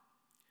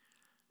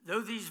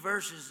 Though these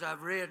verses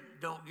I've read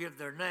don't give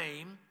their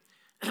name,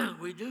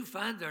 we do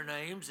find their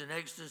names in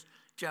Exodus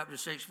chapter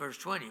 6, verse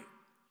 20.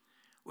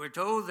 We're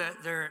told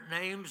that their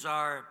names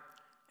are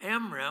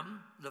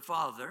Amram, the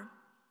father,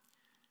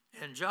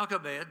 and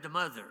Jochebed, the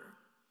mother.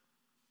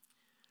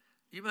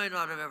 You may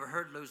not have ever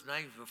heard those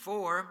names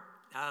before.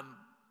 I'm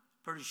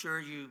pretty sure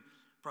you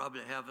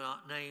probably have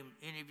not named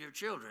any of your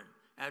children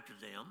after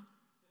them.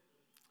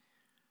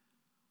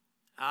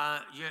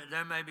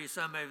 There may be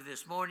some of you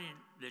this morning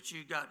that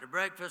you got to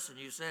breakfast and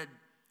you said,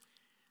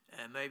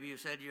 and maybe you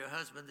said to your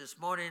husband this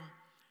morning,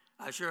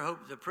 I sure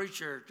hope the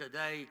preacher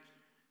today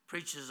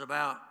preaches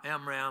about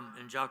Amram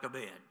and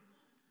Jochebed.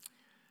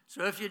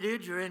 So if you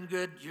did, you're in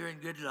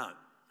good luck.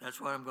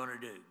 That's what I'm going to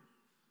do.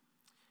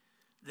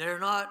 They're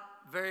not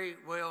very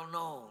well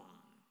known.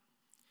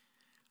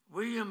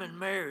 William and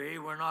Mary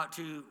were not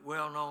too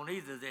well known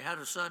either. They had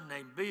a son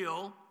named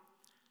Bill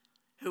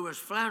who was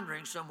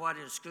floundering somewhat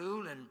in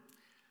school, and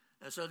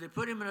so they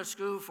put him in a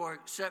school for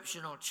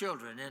exceptional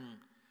children in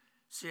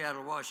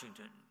Seattle,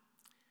 Washington.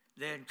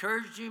 They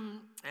encouraged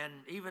him, and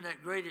even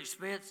at great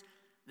expense,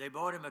 they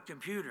bought him a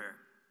computer.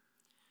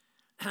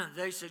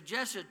 They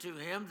suggested to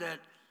him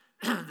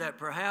that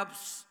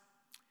perhaps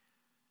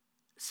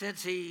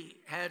since he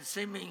had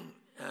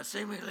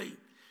seemingly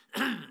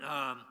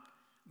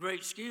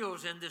great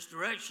skills in this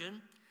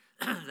direction,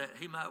 that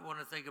he might want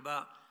to think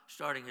about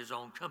starting his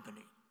own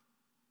company.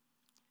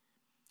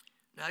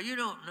 Now, you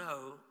don't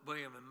know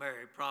William and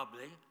Mary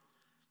probably,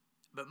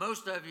 but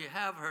most of you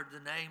have heard the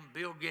name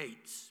Bill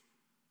Gates,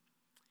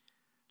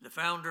 the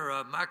founder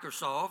of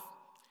Microsoft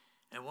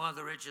and one of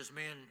the richest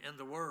men in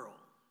the world.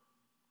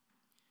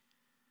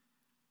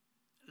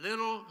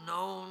 Little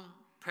known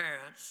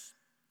parents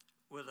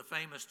with a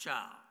famous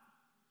child.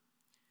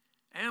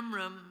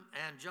 Amram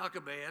and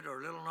Jochebed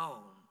are little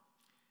known,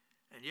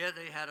 and yet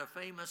they had a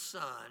famous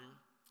son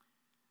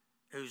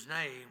whose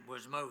name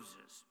was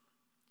Moses.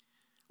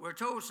 We're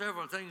told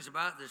several things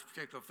about this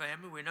particular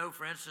family. We know,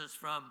 for instance,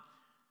 from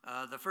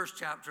the first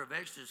chapter of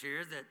Exodus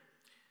here that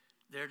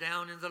they're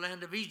down in the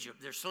land of Egypt.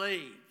 They're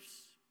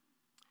slaves.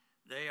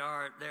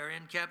 They're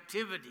in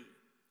captivity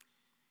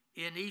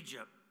in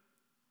Egypt.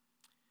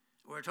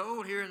 We're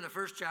told here in the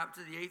first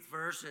chapter, the 8th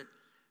verse, that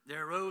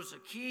there arose a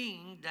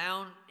king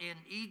down in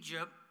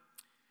Egypt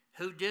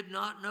who did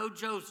not know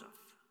Joseph.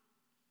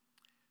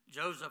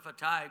 Joseph, a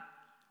type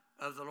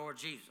of the Lord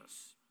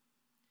Jesus.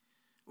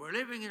 We're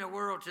living in a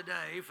world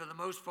today, for the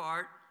most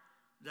part,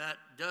 that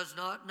does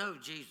not know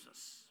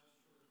Jesus.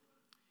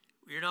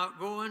 You're not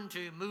going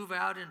to move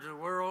out into the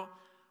world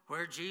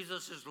where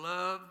Jesus is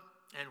loved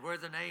and where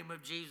the name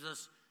of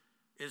Jesus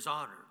is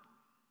honored.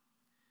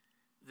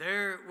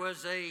 There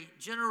was a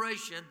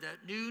generation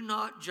that knew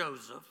not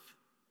Joseph,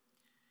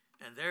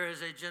 and there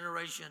is a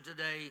generation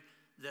today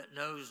that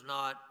knows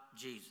not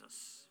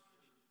Jesus.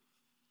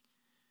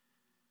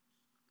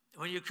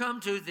 When you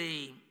come to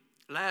the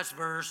last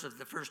verse of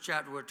the first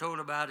chapter, we're told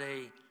about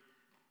a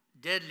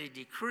deadly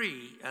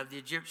decree of the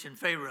Egyptian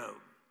Pharaoh.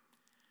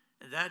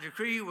 And that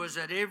decree was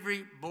that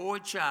every boy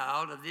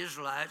child of the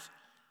Israelites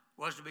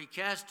was to be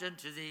cast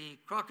into the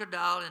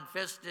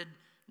crocodile-infested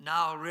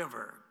Nile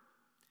River.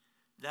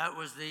 That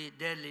was the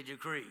deadly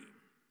decree.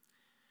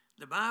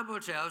 The Bible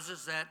tells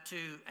us that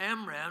to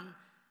Amram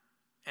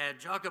and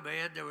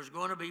Jochebed there was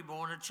going to be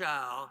born a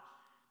child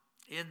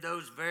in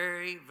those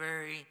very,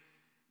 very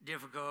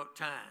difficult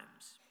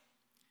times.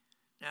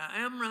 Now,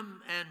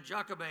 Amram and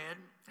Jochebed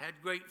had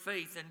great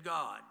faith in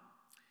God.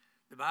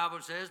 The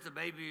Bible says the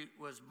baby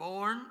was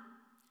born,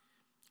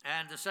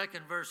 and the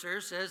second verse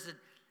there says that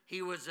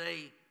he was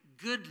a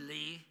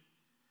goodly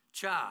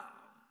child.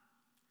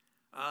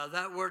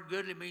 That word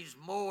goodly means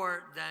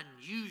more than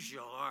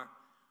usual, or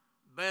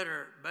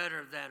better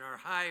than, or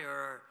higher,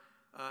 or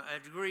a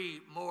degree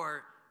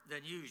more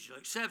than usual.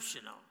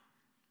 Exceptional.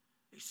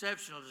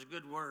 Exceptional is a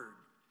good word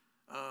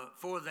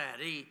for that.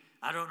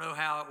 I don't know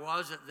how it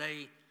was that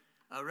they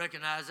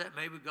recognized that.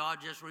 Maybe God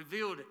just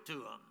revealed it to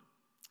them.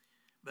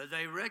 But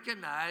they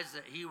recognized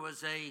that he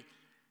was a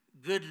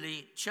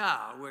goodly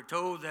child. We're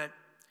told that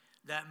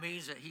that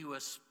means that he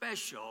was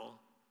special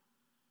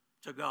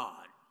to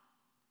God.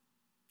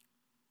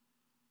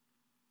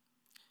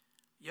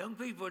 Young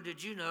people,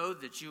 did you know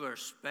that you are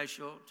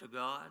special to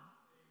God?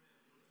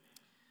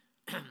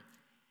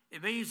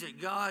 It means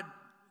that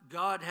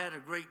God had a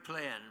great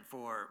plan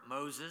for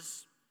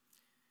Moses.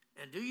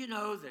 And do you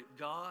know that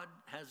God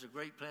has a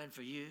great plan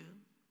for you?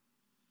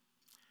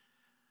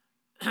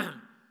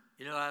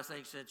 You know, I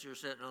think since you're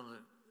sitting on the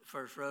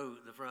first row,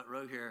 the front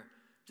row here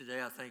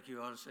today, I think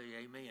you ought to say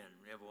amen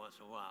every once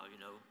in a while, you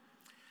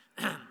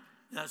know.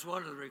 That's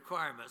one of the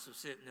requirements of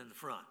sitting in the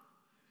front.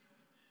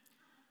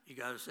 You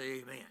got to say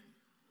amen.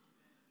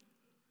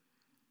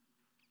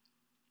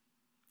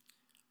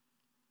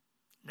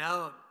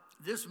 Now,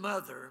 this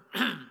mother,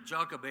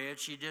 Jochebed,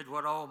 she did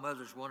what all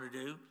mothers want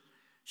to do.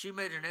 She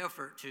made an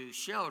effort to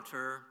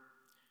shelter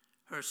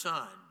her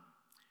son.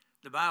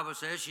 The Bible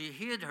says she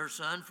hid her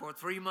son for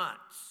 3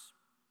 months.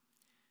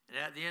 And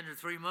at the end of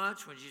 3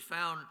 months, when she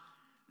found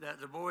that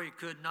the boy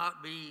could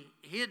not be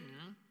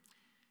hidden,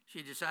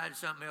 she decided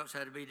something else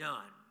had to be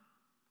done.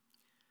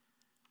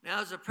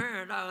 Now, as a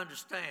parent, I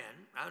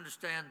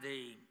understand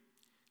the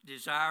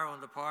desire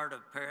on the part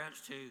of parents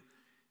to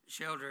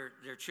shelter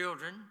their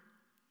children.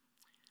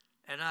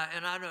 And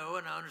I know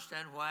and I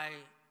understand why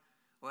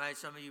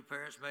some of you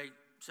parents make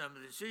some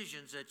of the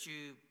decisions that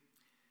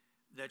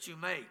you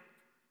make.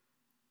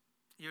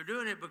 You're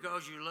doing it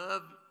because you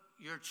love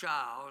your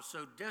child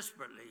so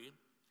desperately,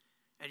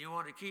 and you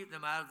want to keep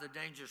them out of the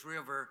dangerous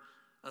river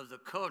of the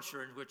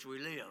culture in which we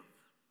live.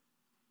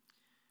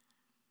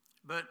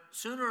 But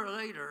sooner or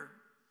later,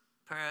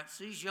 parents,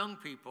 these young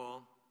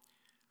people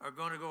are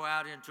going to go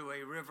out into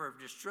a river of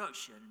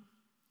destruction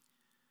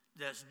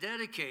that's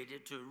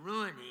dedicated to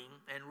ruining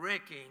and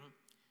wrecking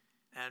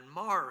and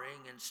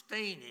marring and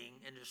staining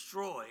and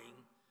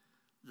destroying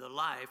the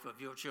life of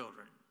your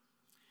children.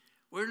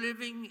 We're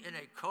living in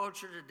a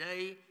culture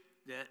today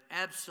that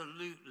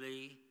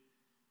absolutely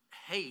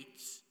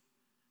hates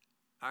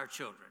our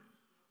children.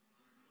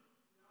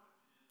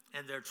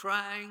 And they're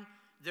trying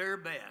their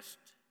best.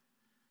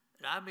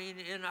 And I mean,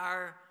 in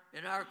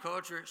our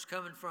culture, it's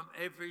coming from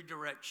every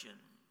direction.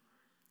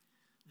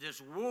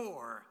 This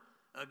war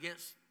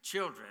against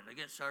children,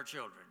 against our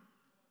children.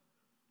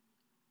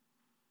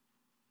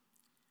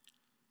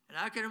 And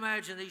I can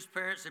imagine these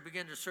parents, they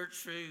begin to search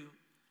through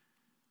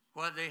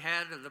what they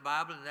had of the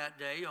Bible in that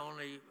day.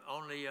 Only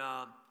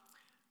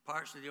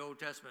parts of the Old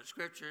Testament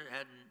scripture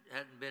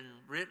hadn't been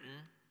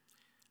written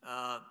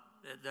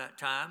at that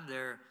time.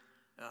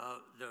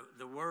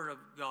 The word of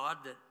God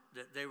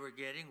that they were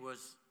getting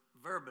was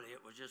verbally.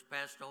 It was just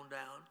passed on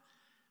down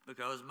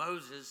because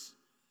Moses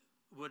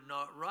would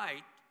not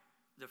write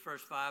the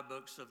first 5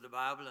 books of the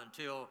Bible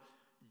until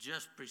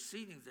just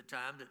preceding the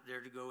time that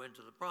they're to go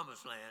into the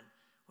Promised Land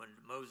when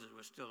Moses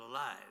was still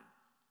alive.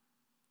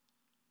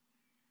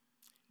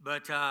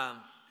 But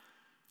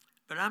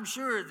I'm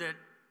sure that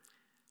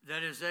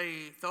as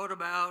they thought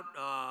about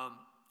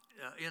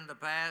in the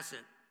past,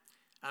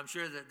 I'm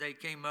sure that they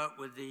came up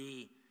with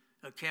the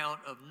account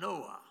of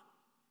Noah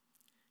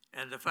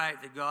and the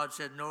fact that God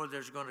said, Noah,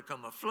 there's going to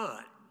come a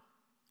flood.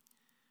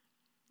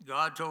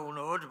 God told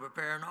Noah to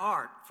prepare an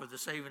ark for the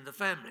saving of the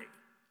family.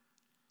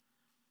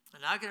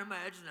 And I can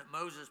imagine that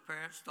Moses'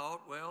 parents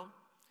thought, well,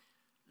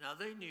 now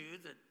they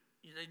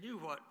knew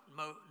what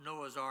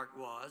Noah's ark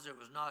was. It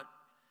was not,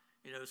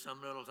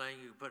 some little thing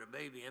you could put a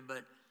baby in,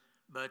 but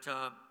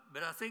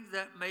I think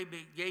that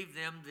maybe gave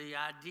them the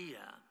idea.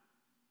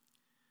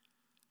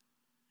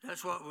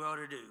 That's what we ought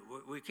to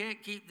do. We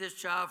can't keep this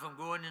child from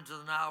going into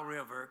the Nile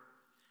River,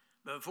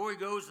 but before he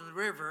goes in the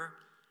river,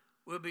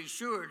 we'll be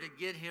sure to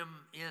get him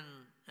in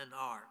an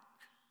ark.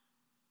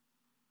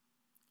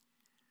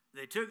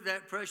 They took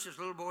that precious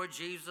little boy,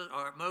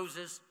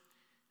 Moses,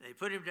 they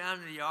put him down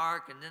in the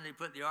ark, and then they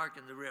put the ark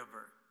in the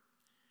river.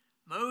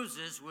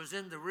 Moses was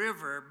in the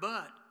river,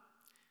 but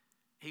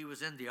he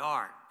was in the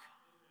ark,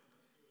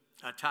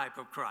 a type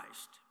of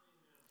Christ.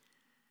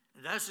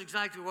 And that's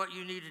exactly what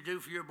you need to do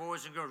for your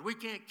boys and girls. We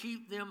can't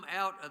keep them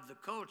out of the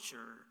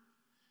culture,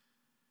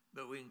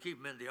 but we can keep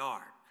them in the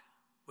ark.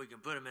 We can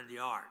put them in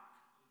the ark.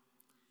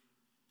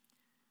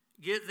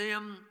 Get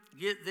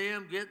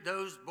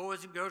those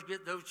boys and girls,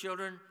 get those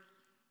children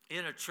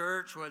in a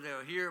church where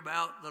they'll hear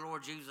about the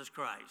Lord Jesus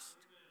Christ.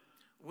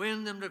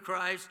 Win them to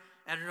Christ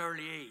at an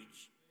early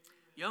age.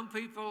 Young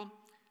people,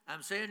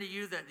 I'm saying to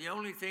you that the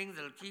only thing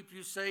that'll keep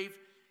you safe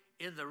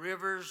in the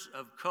rivers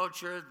of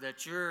culture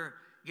that you're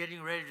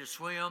getting ready to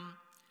swim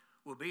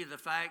will be the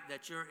fact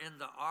that you're in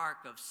the ark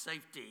of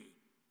safety,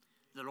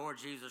 the Lord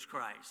Jesus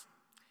Christ.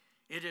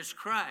 It is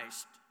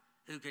Christ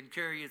who can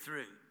carry you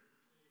through.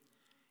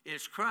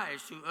 It's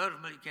Christ who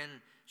ultimately can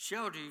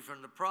shelter you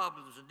from the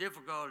problems and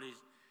difficulties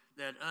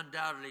that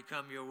undoubtedly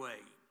come your way.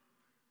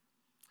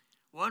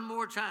 One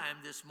more time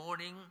this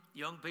morning,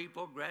 young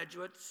people,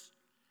 graduates,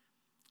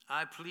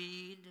 I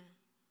plead.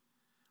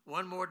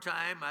 One more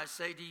time, I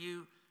say to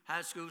you,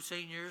 high school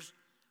seniors,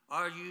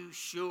 are you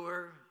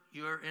sure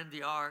you're in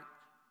the ark?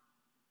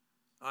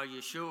 Are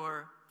you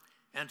sure?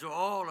 And to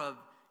all of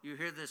you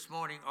here this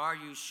morning, are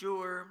you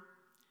sure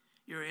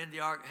you're in the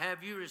ark?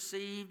 Have you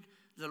received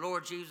the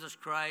Lord Jesus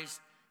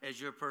Christ as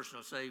your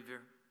personal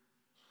Savior?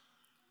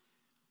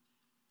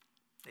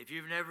 If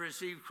you've never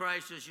received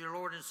Christ as your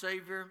Lord and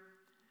Savior,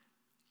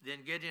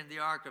 then get in the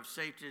ark of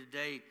safety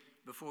today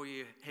before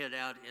you head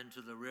out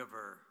into the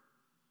river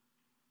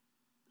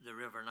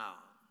Nile.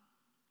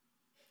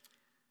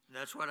 And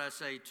that's what I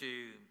say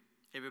to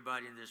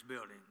everybody in this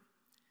building.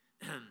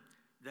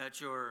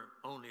 That's your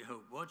only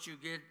hope. Once you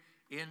get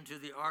into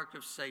the ark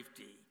of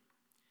safety,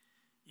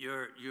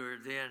 you're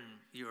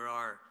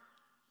our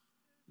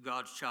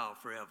God's child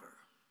forever.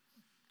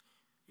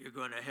 You're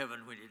going to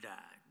heaven when you die.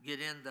 Get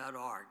in that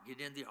ark. Get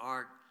in the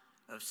ark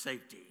of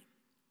safety.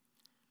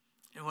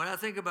 And when I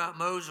think about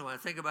Moses, when I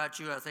think about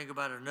you, I think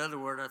about another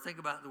word. I think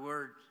about the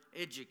word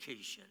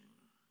education.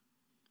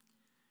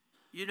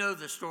 You know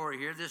the story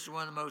here. This is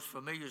one of the most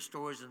familiar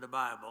stories in the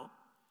Bible.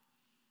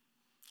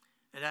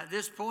 And at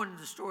this point in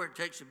the story, it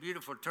takes a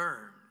beautiful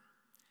turn.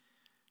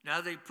 Now,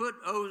 they put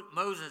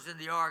Moses in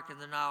the ark in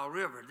the Nile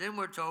River. Then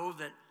we're told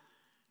that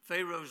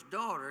Pharaoh's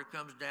daughter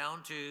comes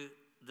down to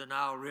the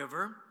Nile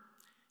River.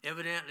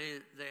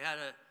 Evidently, they had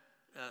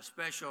a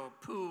special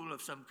pool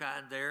of some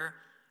kind there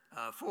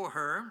for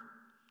her.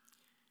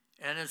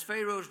 And as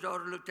Pharaoh's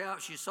daughter looked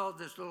out, she saw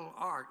this little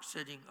ark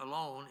sitting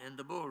alone in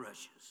the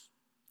bulrushes.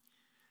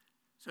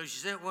 So she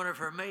sent one of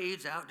her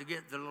maids out to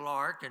get the little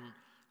ark, and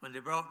when they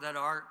brought that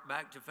ark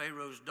back to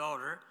Pharaoh's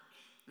daughter,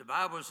 the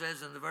Bible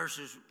says in the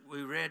verses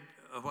we read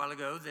a while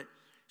ago that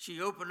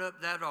she opened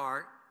up that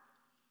ark,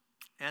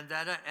 and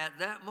that at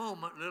that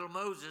moment, little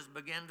Moses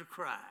began to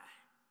cry.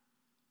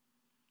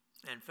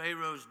 And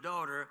Pharaoh's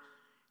daughter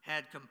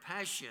had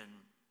compassion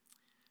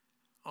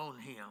on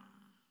him.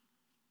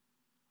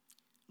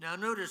 Now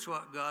notice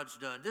what God's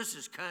done. This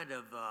is kind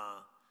of,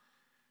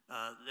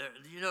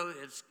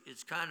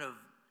 it's kind of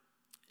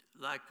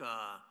like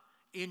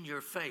in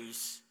your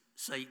face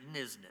Satan,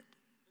 isn't it?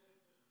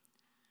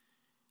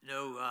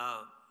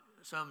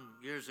 Some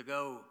years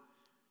ago,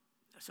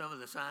 some of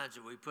the signs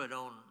that we put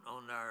on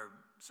our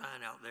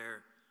sign out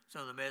there,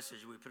 some of the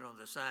message we put on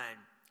the sign,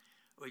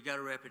 we got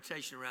a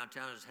reputation around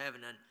town as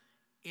having an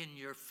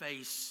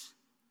in-your-face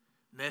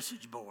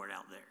message board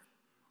out there.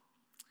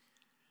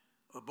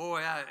 Well,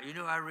 boy,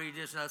 I read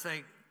this and I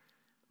think,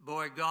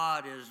 boy,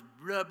 God is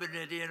rubbing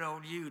it in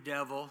on you,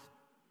 devil.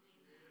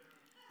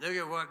 Look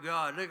at what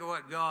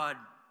God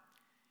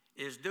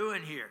is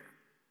doing here.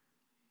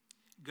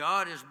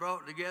 God has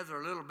brought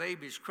together a little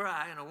baby's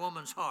cry and a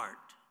woman's heart.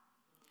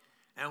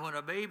 And when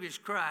a baby's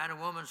cry and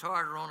a woman's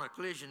heart are on a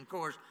collision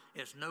course,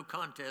 it's no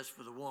contest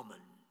for the woman.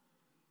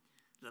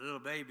 The little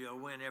baby will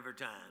win every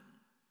time.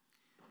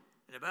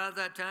 And about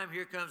that time,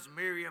 here comes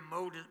Miriam,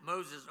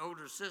 Moses'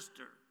 older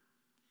sister.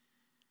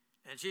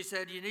 And she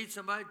said, "You need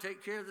somebody to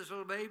take care of this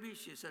little baby?"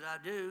 She said, "I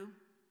do."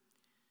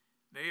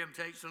 Miriam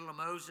takes little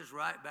Moses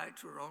right back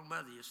to her own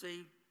mother. You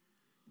see,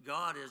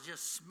 God is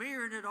just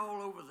smearing it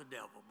all over the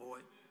devil, boy.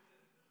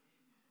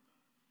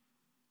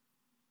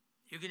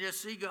 You can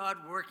just see God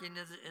working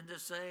in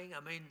this thing. I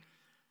mean,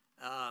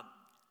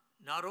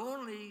 not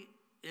only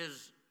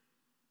is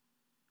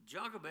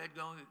Jochebed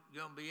going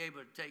to be able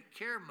to take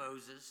care of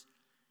Moses.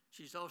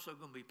 She's also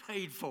going to be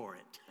paid for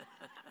it.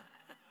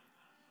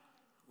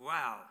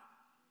 Wow.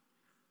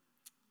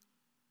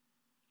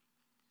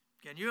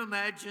 Can you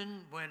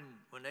imagine when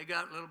they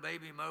got little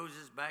baby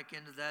Moses back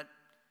into that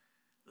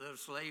little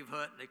slave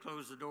hut and they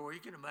closed the door? You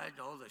can imagine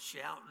all the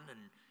shouting and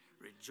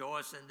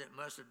rejoicing that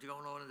must have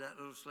gone on in that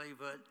little slave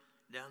hut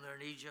down there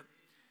in Egypt.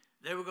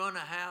 They were going to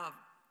have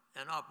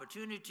an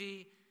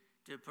opportunity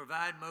to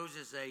provide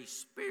Moses a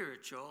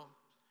spiritual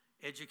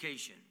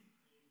education.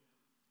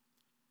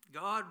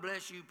 God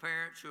bless you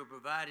parents who have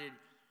provided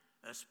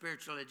a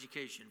spiritual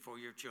education for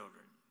your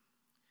children.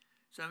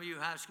 Some of you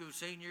high school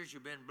seniors,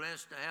 you've been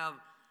blessed to have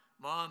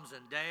moms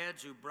and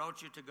dads who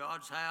brought you to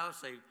God's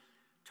house. They've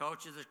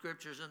taught you the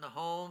scriptures in the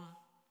home.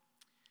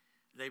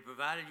 They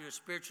provided you a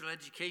spiritual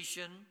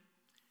education.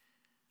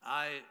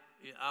 I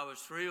was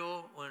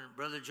thrilled when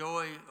Brother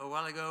Joy a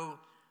while ago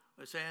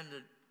was saying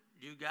that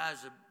you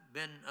guys have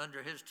been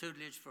under his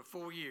tutelage for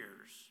 4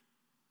 years.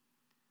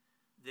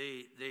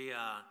 The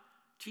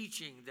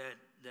teaching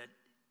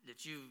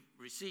that you've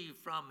received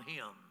from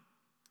him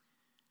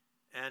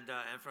and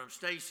from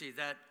Stacy,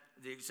 that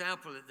the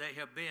example that they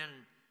have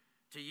been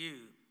to you,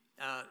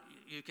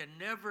 you can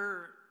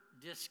never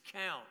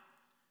discount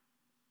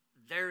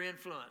their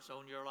influence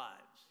on your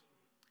lives.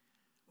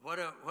 What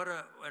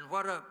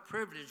a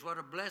privilege, what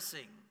a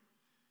blessing,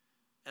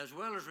 as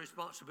well as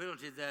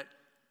responsibility that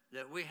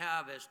we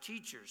have as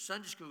teachers,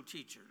 Sunday school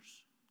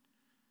teachers,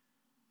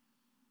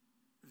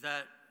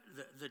 that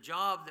the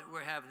job that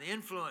we're having, the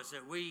influence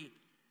that we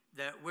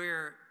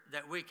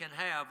can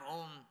have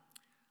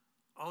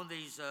on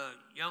these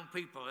young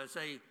people as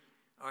they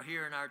are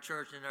here in our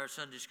church and our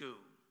Sunday school.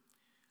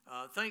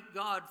 Thank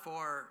God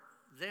for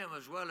them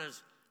as well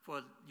as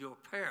for your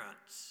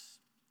parents.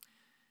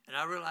 And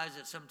I realize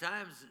that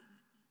sometimes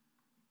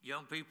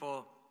young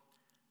people,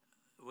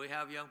 we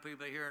have young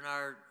people here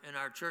in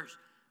our church,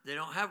 they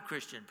don't have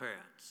Christian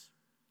parents.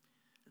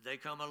 They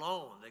come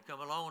alone. They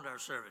come alone to our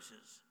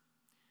services.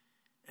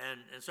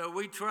 And so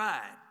we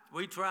try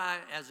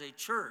as a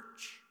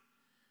church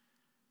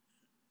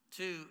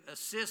to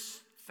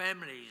assist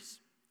families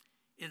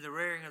in the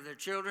rearing of their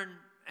children,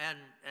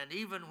 and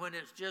even when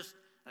it's just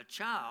a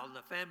child,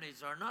 the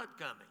families are not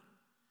coming.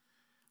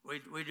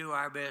 We do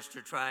our best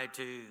to try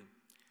to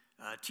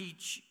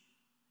teach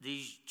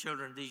these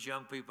children, these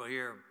young people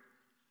here,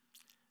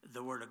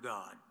 the Word of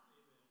God.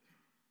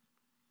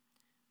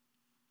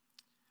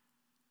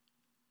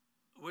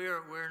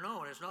 We're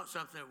known. It's not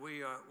something that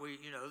we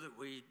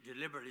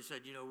deliberately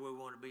said, we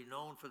want to be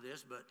known for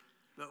this,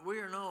 but we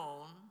are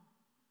known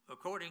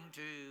according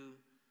to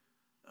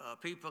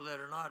people that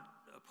are not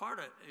a part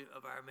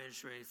of our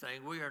ministry or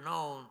anything. We are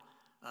known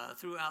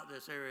throughout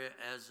this area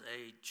as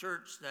a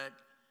church that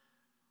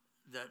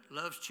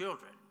loves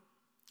children,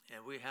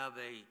 and we have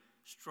a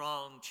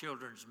strong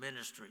children's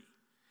ministry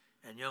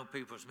and young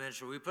people's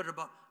ministry. We put a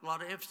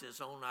lot of emphasis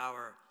on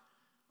our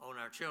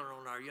children,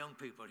 on our young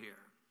people here.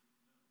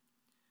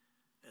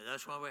 And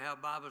that's why we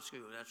have Bible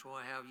school. That's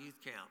why we have youth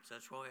camps.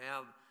 That's why we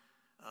have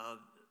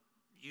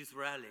youth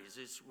rallies.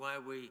 It's why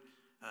we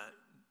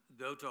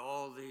go to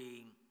all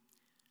the,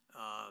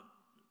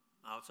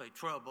 I'll say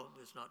trouble.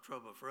 It's not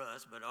trouble for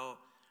us, but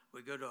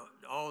we go to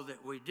all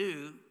that we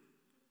do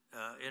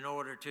in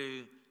order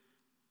to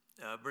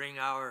bring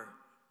our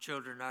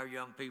children, our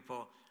young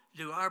people,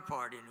 do our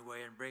part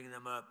anyway and bring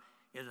them up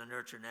in the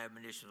nurture and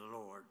admonition of the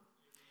Lord.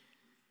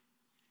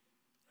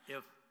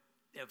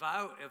 If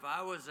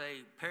I was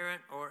a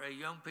parent or a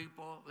young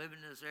people living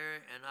in this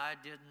area and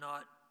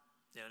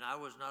I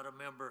was not a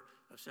member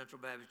of Central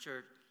Baptist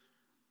Church,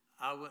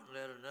 I wouldn't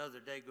let another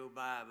day go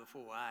by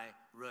before I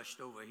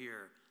rushed over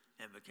here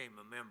and became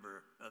a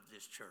member of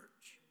this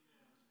church.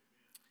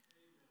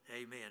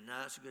 Amen.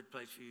 Now that's a good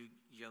place for you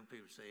young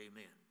people to say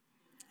amen.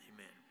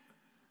 Amen.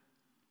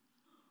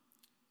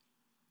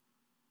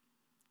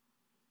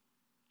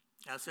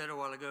 I said a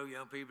while ago,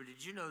 young people,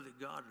 did you know that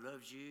God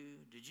loves you?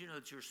 Did you know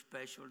that you're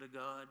special to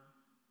God?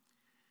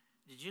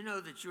 Did you know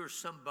that you're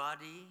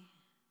somebody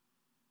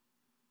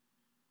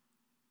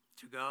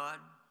to God?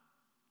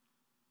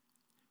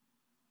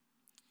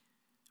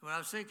 When I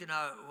was thinking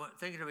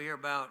over here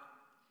about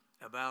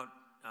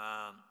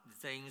the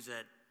things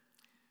that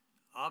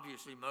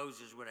obviously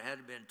Moses would have had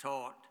to been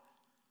taught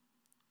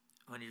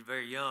when he was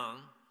very young,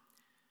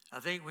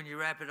 I think when you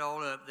wrap it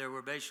all up, there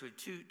were basically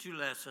two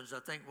lessons. I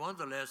think one of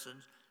the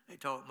lessons they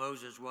taught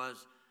Moses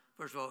was,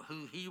 first of all,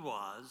 who he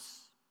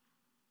was.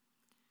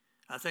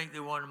 I think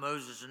they wanted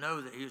Moses to know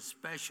that he was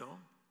special.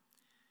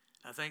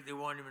 I think they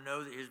wanted him to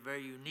know that he was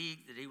very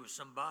unique, that he was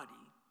somebody.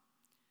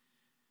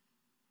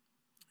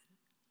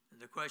 And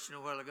the question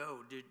a while ago,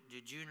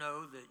 did you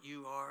know that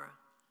you are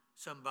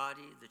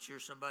somebody, that you're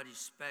somebody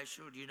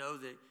special? Do you know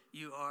that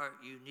you are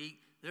unique?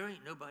 There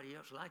ain't nobody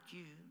else like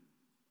you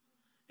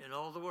in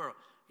all the world.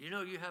 You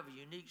know you have a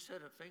unique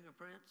set of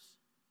fingerprints?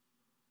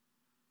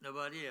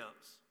 Nobody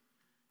else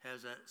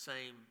has that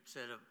same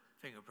set of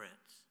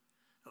fingerprints.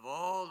 Of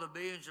all the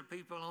billions of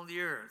people on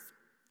the earth,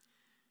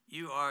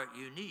 you are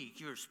unique,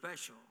 you're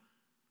special.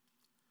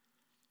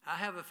 I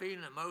have a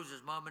feeling that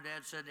Moses' mom and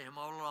dad said to him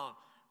all along,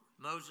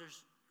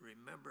 Moses,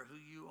 remember who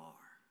you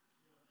are.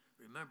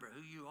 Remember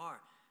who you are.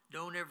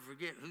 Don't ever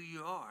forget who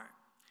you are.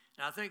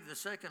 And I think the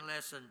second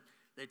lesson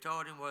they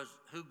taught him was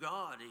who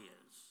God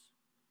is.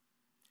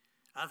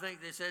 I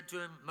think they said to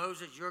him,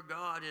 Moses, your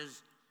God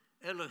is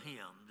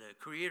Elohim, the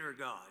creator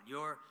God.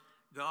 Your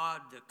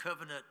God, the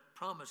covenant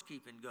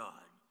promise-keeping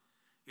God.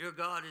 Your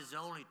God is the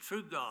only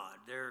true God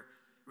there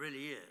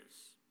really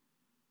is.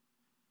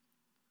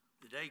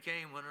 The day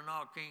came when a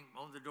knock came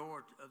on the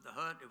door of the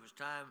hut. It was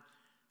time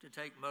to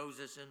take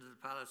Moses into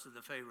the palace of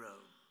the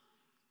Pharaoh.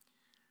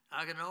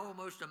 I can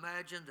almost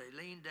imagine they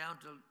leaned down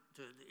to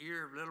the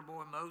ear of little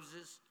boy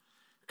Moses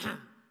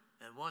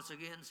and once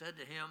again said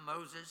to him,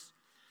 Moses,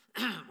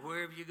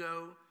 wherever you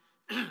go,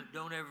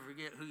 don't ever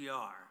forget who you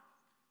are.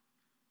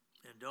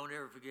 And don't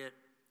ever forget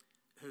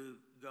who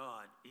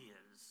God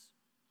is.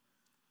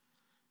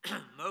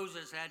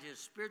 Moses had his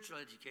spiritual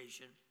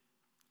education.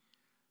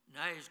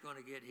 Now he's going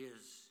to get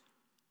his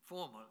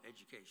formal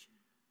education.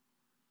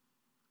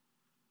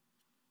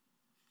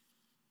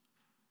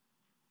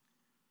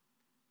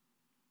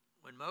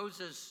 When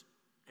Moses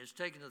is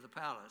taken to the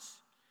palace,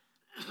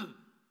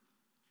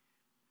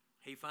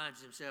 he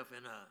finds himself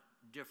in a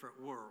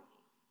different world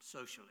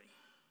socially.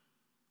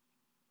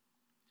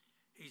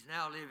 He's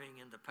now living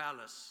in the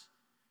palace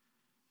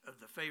of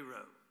the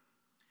Pharaoh.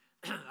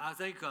 I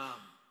think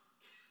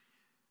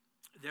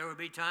there would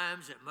be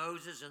times that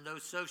Moses, in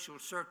those social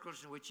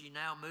circles in which he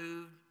now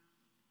moved,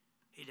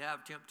 he'd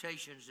have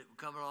temptations that would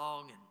come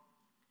along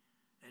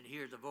and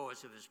hear the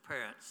voice of his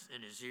parents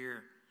in his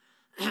ear.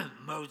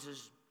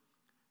 Moses,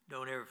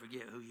 don't ever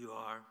forget who you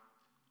are.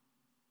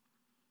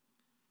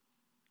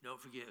 Don't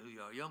forget who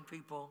you are. Young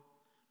people,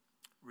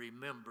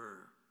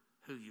 remember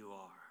who you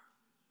are.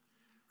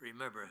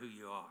 Remember who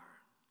you are.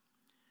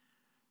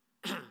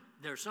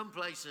 There are some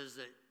places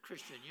that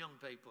Christian young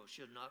people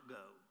should not go.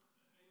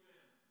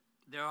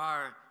 There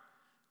are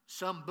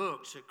some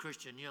books that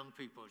Christian young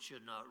people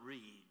should not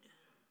read.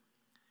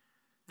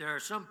 There are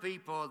some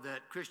people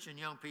that Christian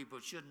young people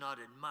should not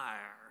admire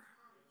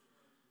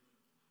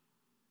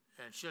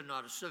and should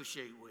not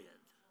associate with.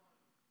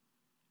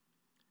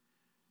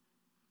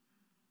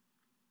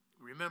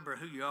 Remember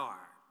who you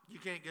are. You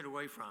can't get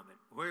away from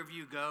it. Wherever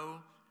you go,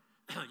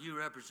 you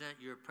represent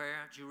your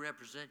parents, you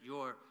represent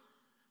your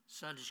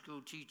Sunday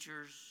school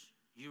teachers,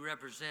 you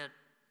represent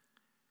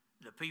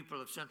the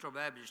people of Central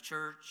Baptist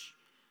Church,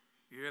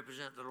 you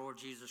represent the Lord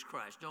Jesus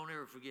Christ. Don't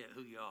ever forget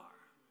who you are.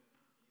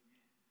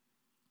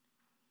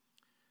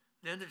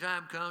 Then the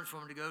time comes for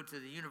him to go to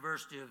the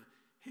University of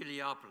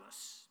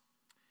Heliopolis.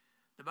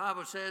 The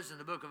Bible says in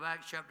the book of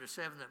Acts chapter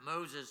 7 that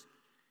Moses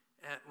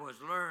was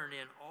learned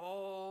in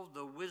all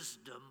the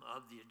wisdom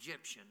of the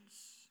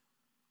Egyptians.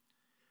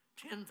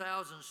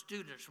 10,000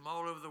 students from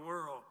all over the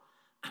world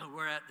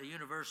were at the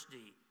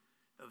University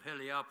of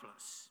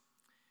Heliopolis.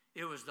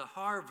 It was the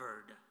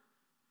Harvard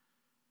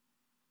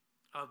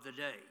of the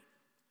day.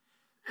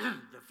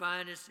 The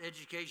finest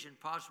education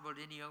possible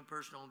to any young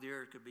person on the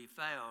earth could be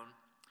found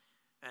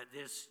at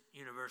this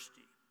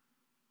university.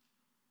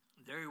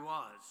 There he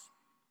was.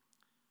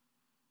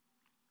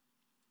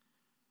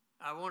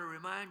 I want to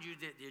remind you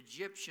that the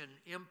Egyptian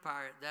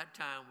empire at that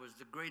time was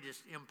the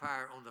greatest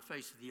empire on the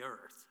face of the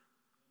earth.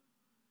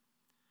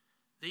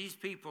 These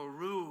people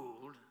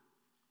ruled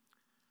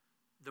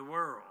the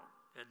world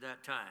at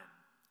that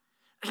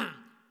time.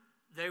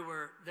 They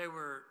were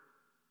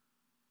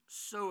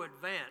so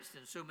advanced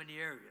in so many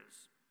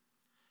areas.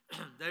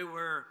 They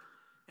were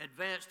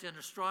advanced in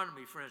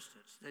astronomy, for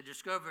instance. They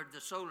discovered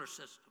the solar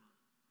system.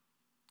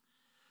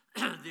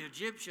 The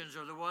Egyptians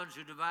are the ones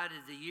who divided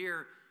the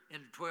year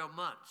into 12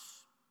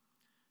 months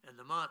and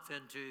the month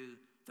into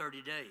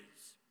 30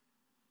 days.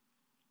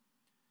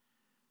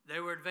 They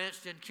were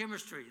advanced in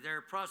chemistry. Their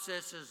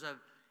processes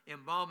of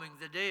embalming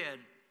the dead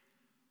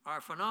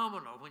are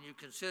phenomenal when you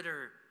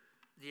consider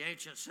the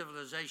ancient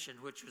civilization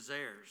which was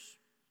theirs.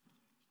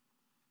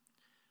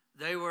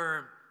 They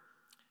were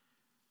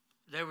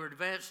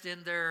advanced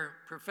in their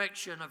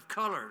perfection of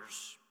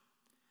colors.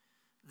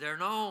 They're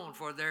known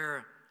for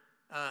the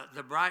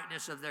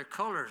brightness of their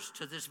colors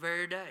to this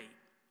very day.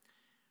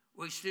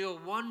 We still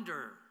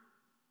wonder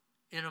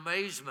in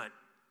amazement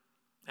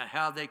at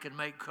how they could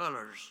make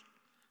colors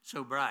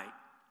so bright.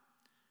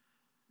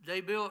 They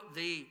built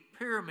the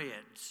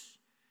pyramids,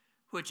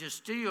 which is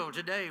still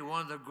today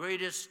one of the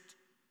greatest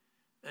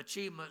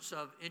achievements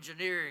of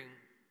engineering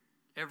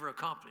ever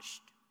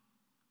accomplished.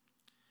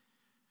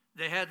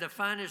 They had the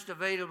finest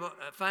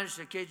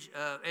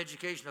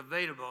education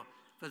available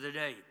for the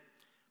day.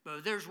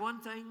 But there's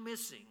one thing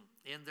missing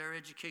in their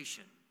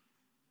education.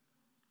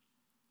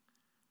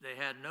 They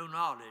had no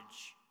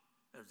knowledge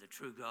of the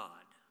true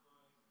God.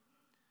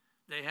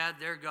 They had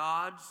their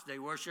gods. They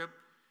worshiped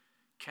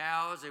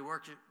cows. They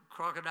worshiped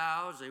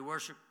crocodiles. They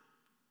worshiped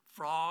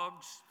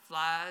frogs,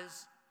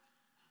 flies.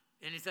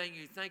 Anything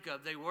you think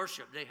of, they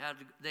worshiped. They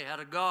had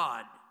a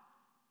God.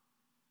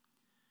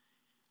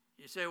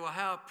 You say, well,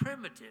 how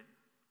primitive.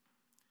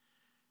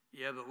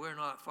 Yeah, but we're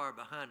not far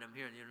behind them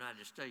here in the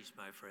United States,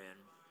 my friend.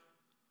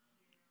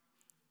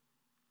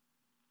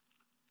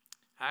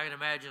 I can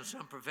imagine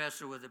some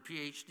professor with a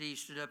PhD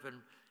stood up in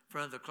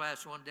front of the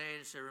class one day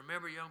and said,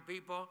 remember, young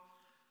people,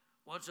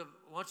 once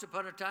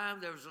upon a time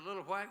there was a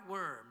little white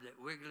worm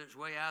that wiggled its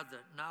way out the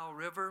Nile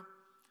River,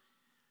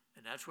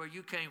 and that's where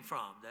you came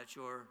from. That's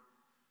your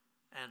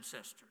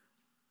ancestor.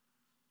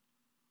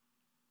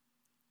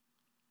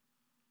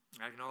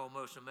 I can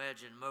almost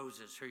imagine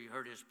Moses, who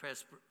heard his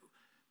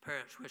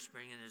parents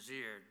whispering in his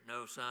ear,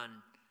 no,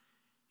 son,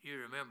 you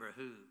remember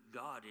who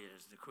God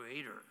is, the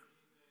Creator.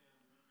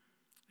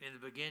 In the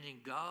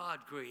beginning, God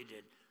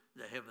created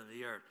the heaven and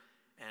the earth,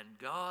 and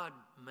God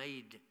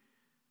made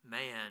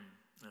man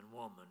and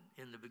woman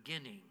in the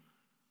beginning.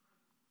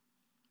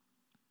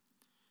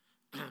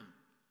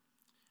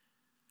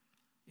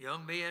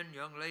 Young men,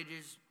 young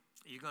ladies,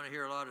 you're going to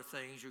hear a lot of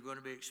things. You're going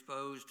to be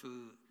exposed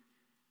to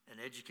an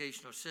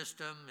educational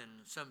system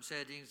in some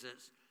settings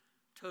that's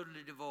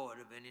totally devoid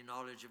of any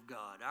knowledge of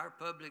God. Our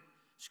public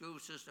school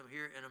system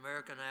here in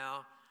America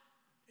now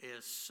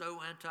is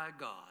so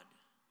anti-God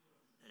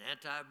and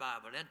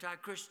anti-Bible,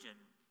 anti-Christian,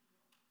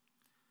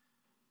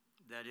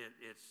 that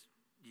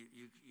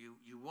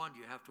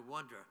you have to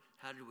wonder,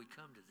 how did we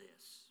come to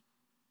this?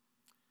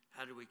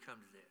 How did we come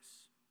to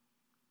this?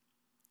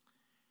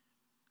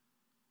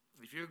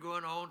 If you're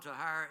going on to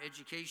higher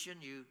education,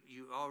 you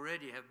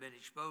already have been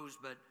exposed,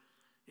 but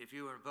if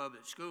you were in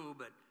public school,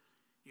 but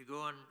you're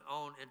going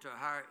on into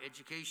higher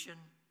education,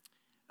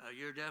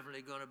 you're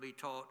definitely going to be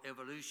taught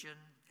evolution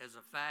as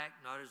a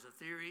fact, not as a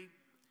theory,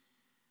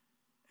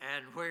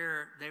 and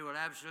where they will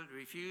absolutely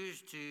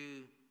refuse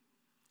to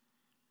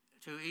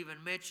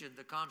even mention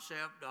the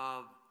concept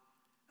of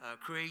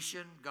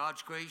creation,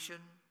 God's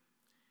creation,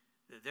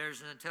 that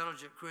there's an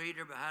intelligent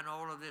creator behind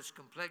all of this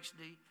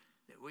complexity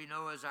that we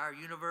know as our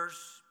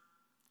universe.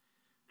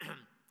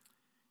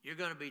 You're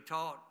going to be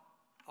taught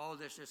all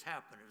this just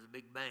happened. It was a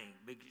big bang,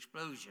 big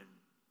explosion,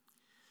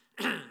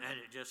 and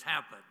it just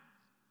happened.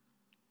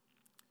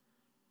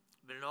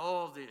 But in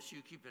all this,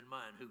 you keep in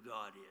mind who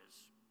God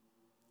is.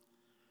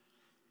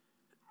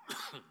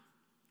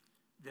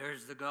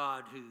 There's the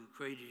God who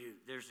created you.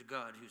 There's the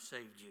God who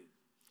saved you.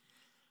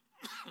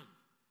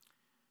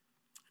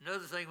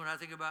 Another thing, when I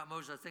think about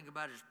Moses, I think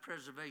about his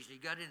preservation. He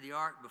got in the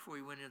ark before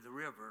he went into the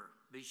river.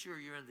 Be sure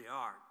you're in the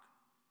ark.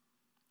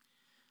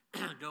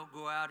 Don't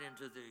go out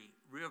into the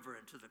river,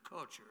 into the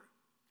culture,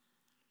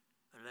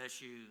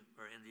 unless you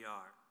are in the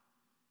ark.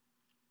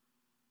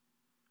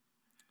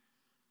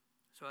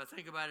 So I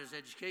think about his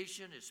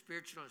education, his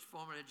spiritual, his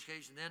formal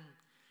education.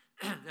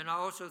 Then I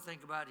also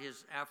think about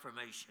his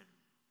affirmation.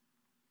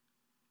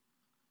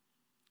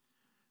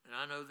 And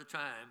I know the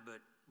time,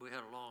 but we had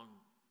a long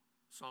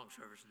song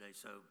service today,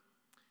 so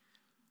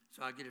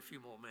I get a few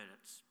more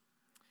minutes.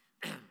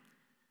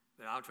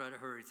 But I'll try to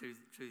hurry through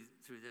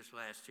this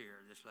last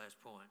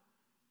point.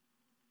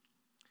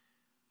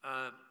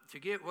 To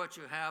get what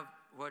you have,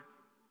 what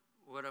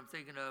I'm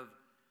thinking of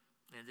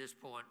at this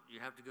point, you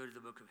have to go to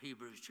the book of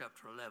Hebrews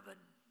chapter 11.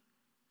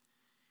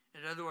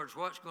 In other words,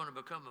 what's going to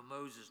become of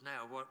Moses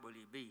now? What will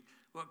he be?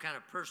 What kind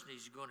of person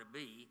is he going to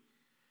be,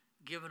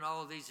 given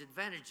all these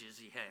advantages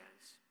he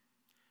has?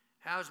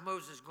 How's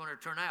Moses going to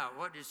turn out?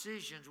 What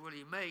decisions will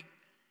he make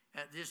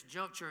at this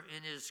juncture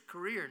in his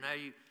career? Now,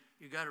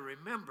 you got to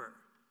remember,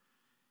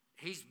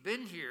 he's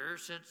been here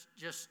since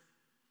just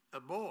a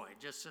boy,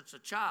 just since a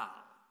child.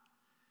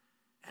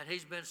 And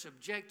he's been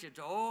subjected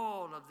to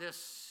all of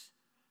this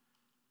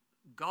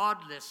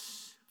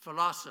godless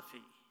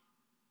philosophy,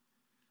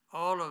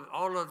 all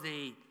of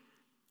the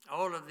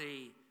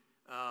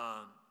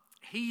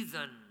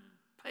heathen,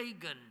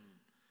 pagan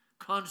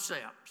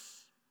concepts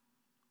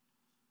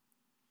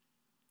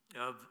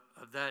of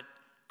that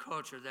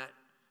culture, that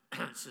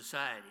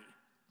society.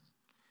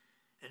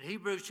 In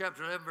Hebrews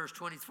chapter 11, verse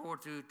 24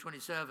 through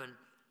 27,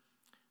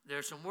 there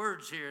are some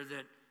words here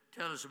that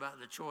tell us about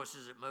the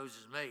choices that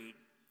Moses made.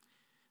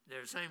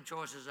 They're the same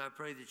choices I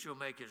pray that you'll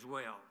make as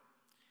well.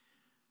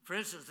 For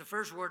instance, the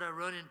first word I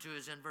run into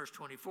is in verse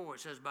 24.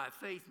 It says, by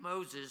faith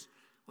Moses,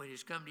 when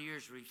he's come to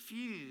years,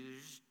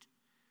 refused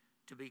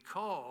to be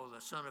called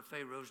the son of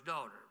Pharaoh's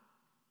daughter.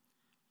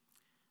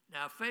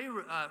 Now,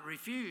 Pharaoh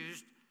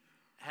refused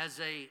has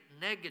a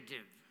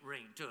negative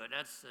ring to it.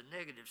 That's the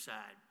negative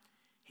side.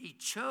 He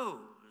chose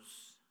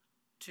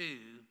to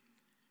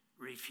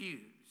refuse.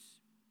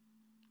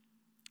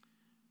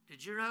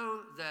 Did you know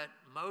that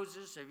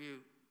Moses, have you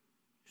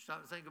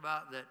stopped to think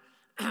about that,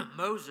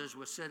 Moses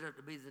was set up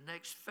to be the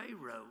next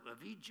Pharaoh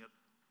of Egypt?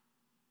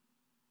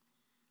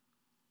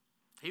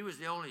 He was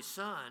the only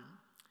son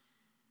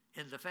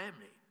in the family.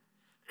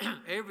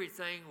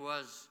 Everything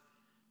was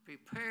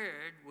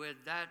prepared with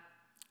that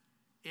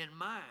in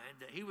mind,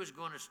 that he was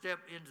going to step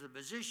into the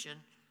position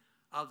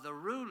of the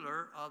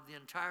ruler of the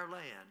entire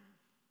land.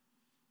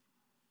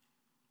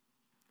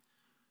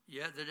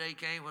 Yet the day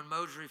came when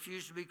Moses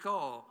refused to be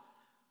called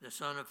the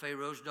son of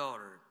Pharaoh's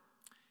daughter.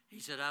 He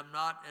said, I'm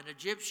not an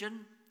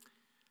Egyptian,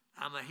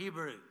 I'm a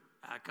Hebrew.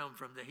 I come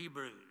from the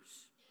Hebrews.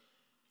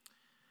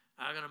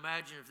 I can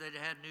imagine if they'd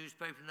had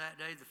newspaper in that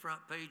day, the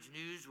front page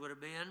news would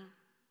have been,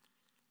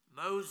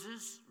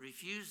 Moses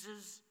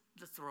refuses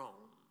the throne.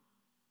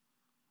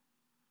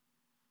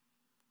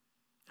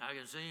 I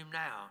can see him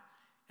now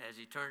as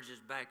he turns his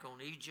back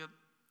on Egypt.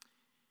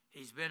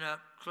 He's been up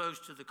close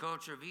to the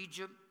culture of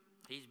Egypt.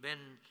 He's been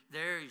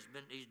there.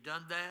 He's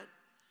done that.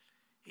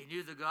 He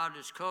knew the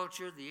godless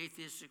culture, the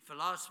atheistic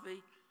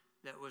philosophy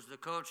that was the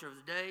culture of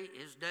the day,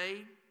 his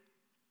day.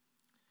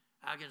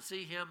 I can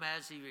see him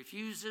as he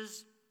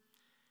refuses.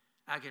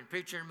 I can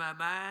picture in my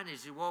mind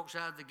as he walks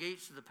out the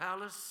gates of the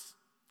palace,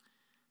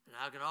 and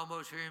I can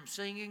almost hear him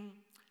singing,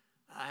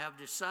 I have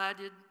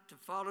decided to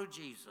follow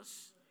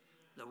Jesus.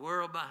 The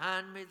world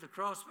behind me, the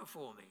cross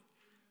before me.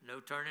 No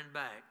turning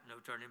back, no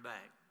turning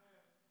back.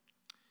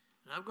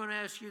 And I'm going to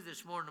ask you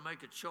this morning to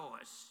make a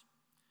choice.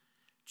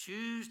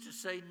 Choose to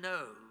say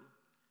no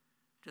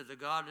to the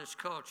godless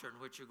culture in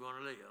which you're going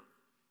to live.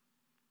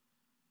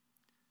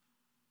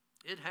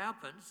 It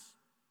happens.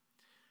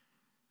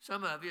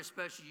 Some of you,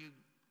 especially you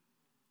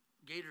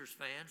Gators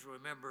fans, will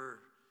remember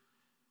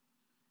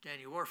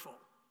Danny Werfel,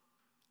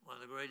 one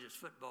of the greatest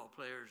football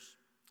players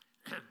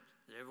that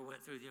ever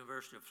went through the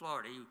University of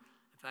Florida. In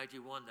fact, he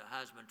won the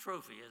Heisman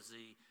Trophy as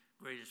the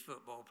greatest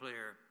football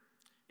player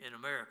in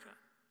America.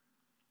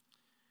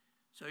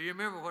 So you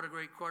remember what a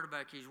great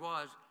quarterback he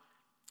was.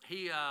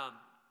 He,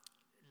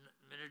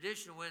 in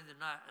addition to winning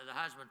the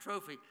Heisman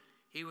Trophy,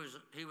 he was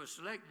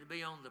selected to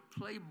be on the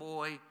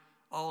Playboy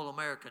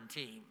All-American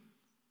team.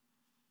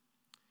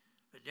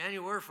 But Danny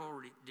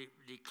Werfel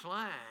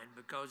declined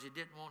because he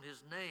didn't want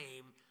his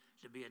name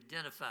to be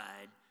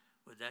identified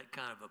with that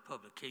kind of a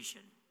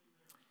publication.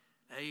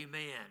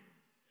 Amen.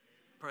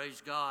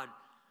 Praise God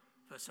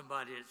for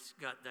somebody that's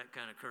got that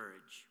kind of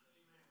courage.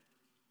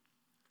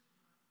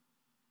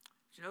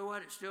 But you know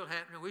what? It's still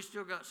happening. We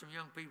still got some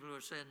young people who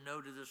are saying no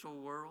to this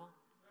whole world.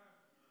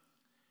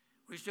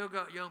 We still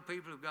got young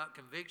people who've got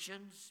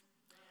convictions.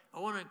 I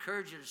want to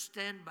encourage you to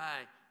stand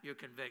by your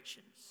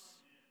convictions.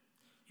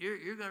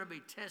 You're going to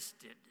be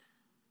tested.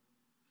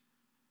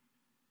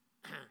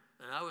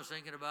 And I was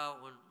thinking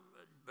about when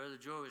Brother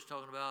Joy was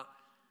talking about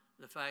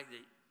the fact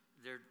that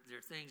there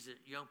are things that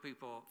young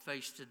people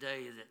face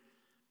today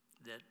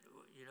that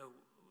you know,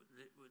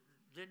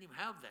 didn't even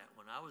have that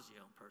when I was a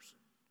young person.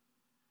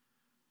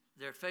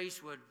 They're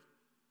faced with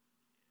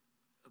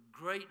a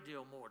great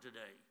deal more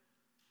today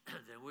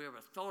than we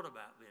ever thought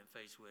about being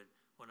faced with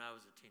when I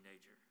was a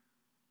teenager.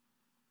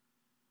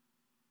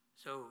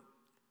 So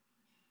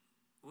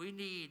we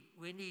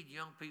need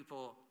young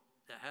people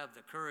that have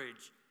the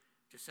courage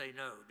to say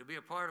no, to be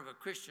a part of a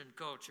Christian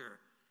culture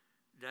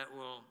that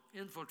will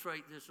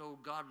infiltrate this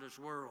old godless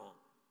world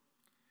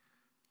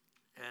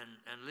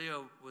and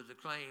live with the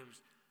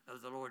claims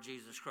of the Lord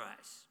Jesus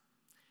Christ.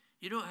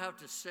 You don't have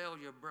to sell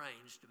your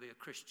brains to be a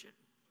Christian.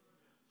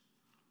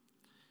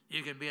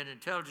 You can be an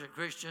intelligent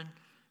Christian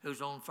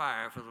who's on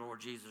fire for the Lord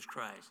Jesus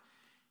Christ.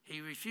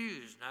 He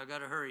refused. Now I've got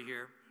to hurry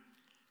here.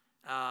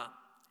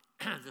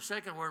 The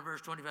second word,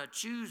 verse 25,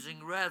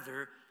 choosing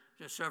rather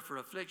to suffer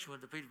affliction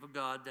with the people of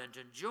God than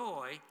to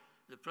enjoy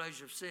the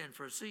pleasure of sin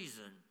for a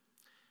season.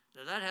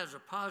 Now that has a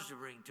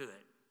positive ring to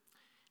it.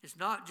 It's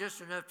not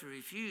just enough to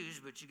refuse,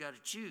 but you got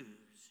to choose.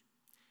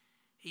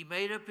 He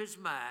made up his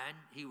mind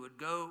he would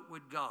go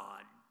with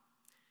God.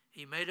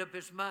 He made up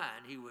his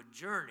mind he would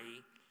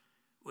journey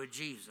with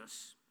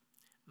Jesus.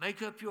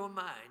 Make up your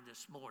mind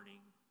this morning.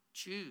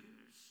 Choose.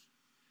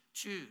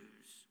 Choose.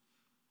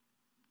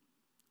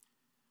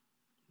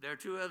 There are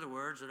two other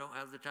words. I don't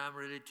have the time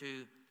really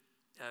to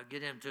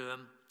get into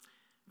them.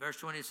 Verse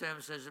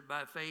 27 says that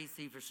by faith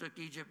he forsook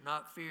Egypt,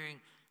 not fearing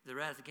the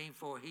wrath of the king,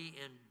 for he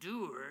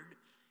endured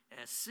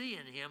as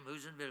seeing him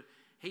who's invisible.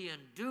 He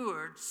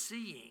endured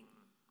seeing.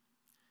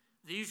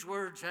 These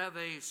words have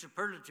a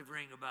superlative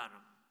ring about them.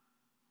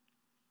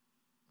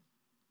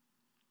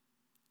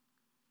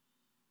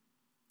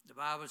 The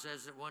Bible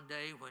says that one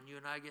day when you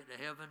and I get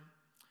to heaven,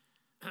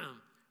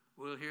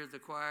 we'll hear the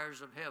choirs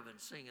of heaven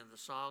singing the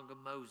song of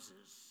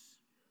Moses,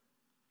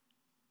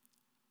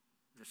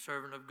 the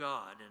servant of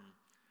God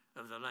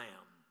and of the Lamb,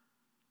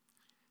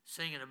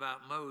 singing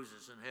about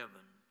Moses in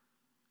heaven.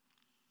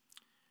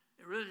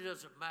 It really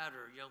doesn't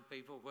matter, young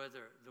people,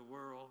 whether the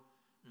world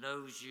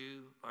knows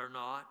you or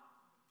not.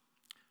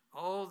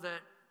 All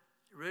that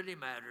really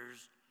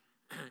matters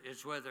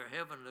is whether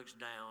heaven looks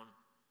down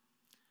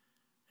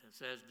and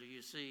says, do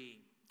you see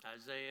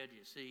Isaiah? Do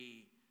you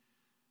see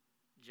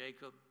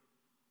Jacob?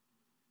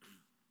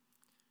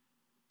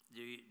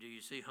 Do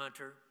you see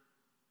Hunter?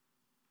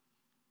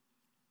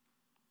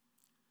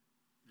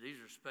 These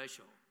are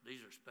special.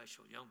 These are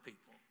special young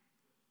people.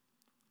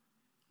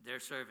 They're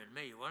serving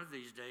me. One of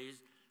these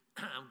days,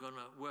 I'm going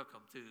to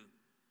welcome to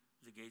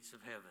the gates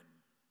of heaven.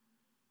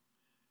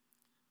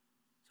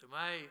 So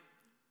my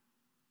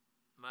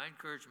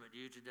encouragement to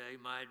you today,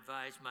 my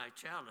advice, my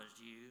challenge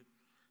to you,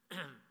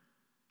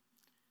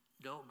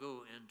 don't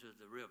go into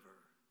the river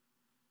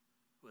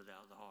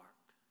without the ark.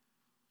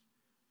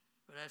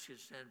 But I ask you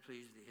to stand,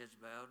 please, with the heads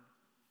bowed.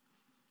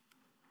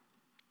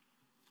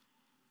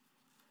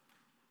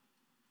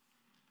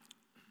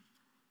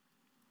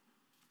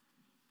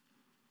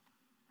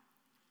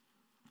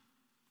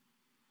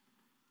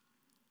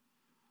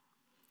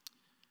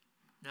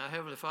 Now,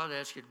 Heavenly Father, I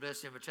ask you to bless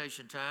the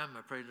invitation time.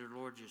 I pray, dear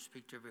Lord, you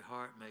speak to every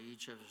heart. May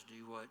each of us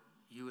do what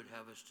you would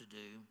have us to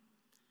do.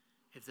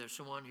 If there's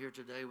someone here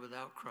today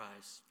without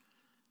Christ,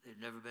 they've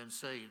never been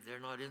saved, they're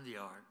not in the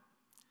ark,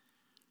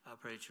 I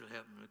pray that you'll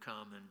help them to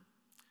come and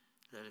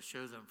that it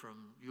show them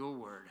from your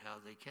word how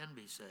they can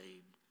be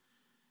saved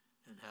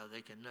and how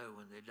they can know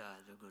when they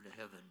die they'll go to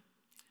heaven.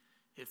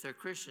 If they're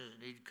Christians that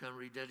need to come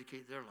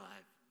rededicate their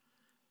life,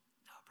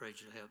 I pray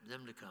that you'll help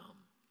them to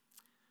come.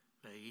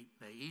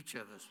 May each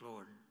of us,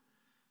 Lord,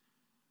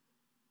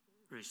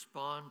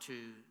 respond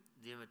to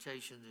the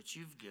invitation that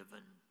you've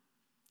given.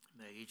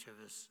 May each of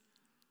us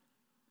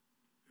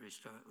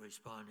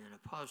respond in a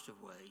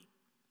positive way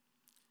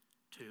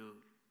to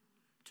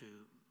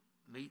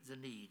meet the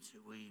needs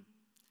that we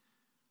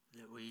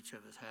each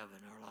of us have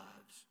in our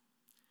lives.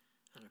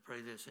 And I pray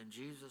this in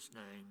Jesus'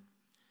 name,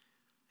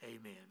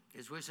 amen.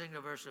 As we sing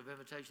a verse of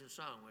invitation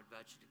song, we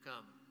invite you to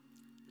come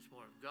this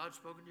morning. If God's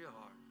spoken to your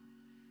heart,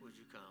 would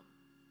you come?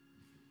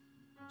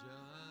 Just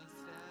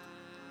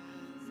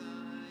as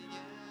I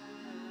am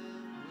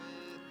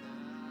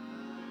without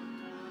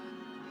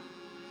one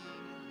plea,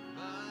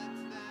 but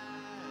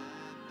that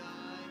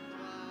thy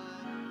blood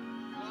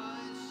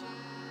was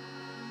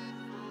shed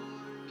for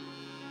me,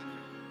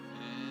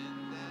 and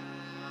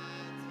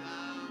that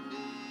thou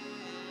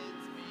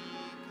bidst me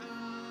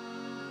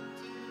come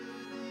to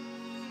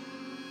thee,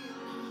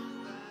 O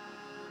Lamb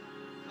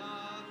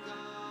of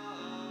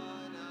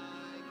God,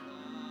 I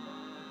come.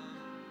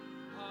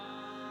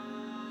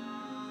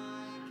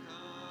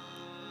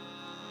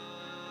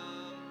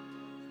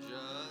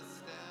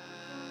 Just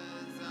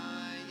as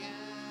I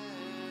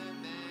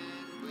am,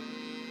 and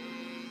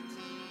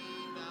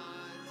waiting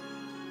not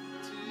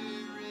to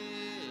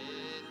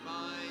rid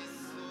my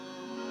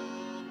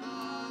soul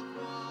of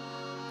one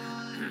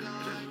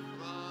dark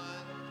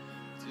thought,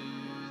 to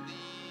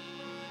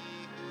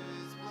thee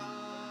whose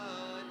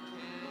blood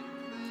can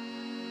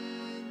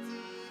cleanse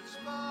each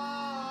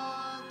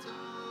fault, O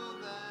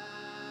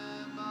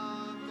Lamb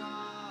of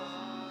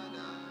God,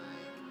 I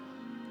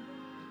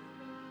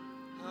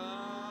come.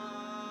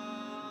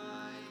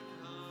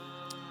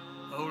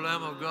 O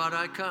Lamb of God,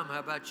 I come. How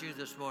about you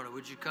this morning?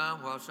 Would you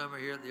come while some are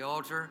here at the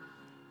altar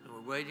and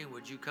we're waiting?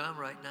 Would you come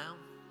right now?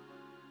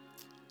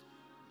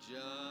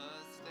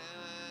 Just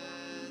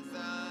as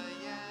I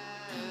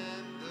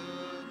am,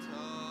 though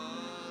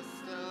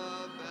tossed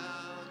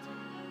about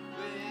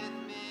with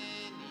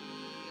many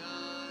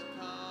a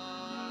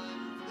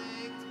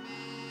conflict,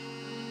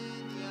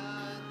 many a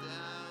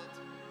doubt,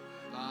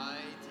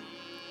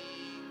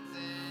 fightings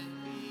and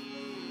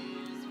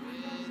fears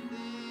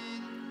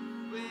within,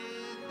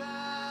 without,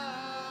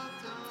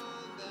 O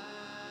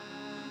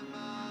Lamb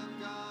of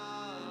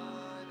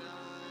God,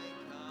 I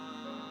come.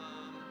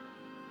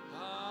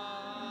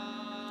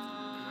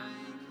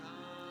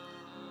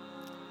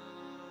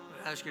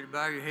 I ask you to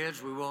bow your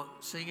heads. We won't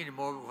sing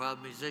anymore, but while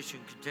the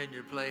musicians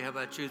continue to play, how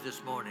about you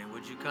this morning?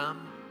 Would you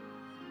come?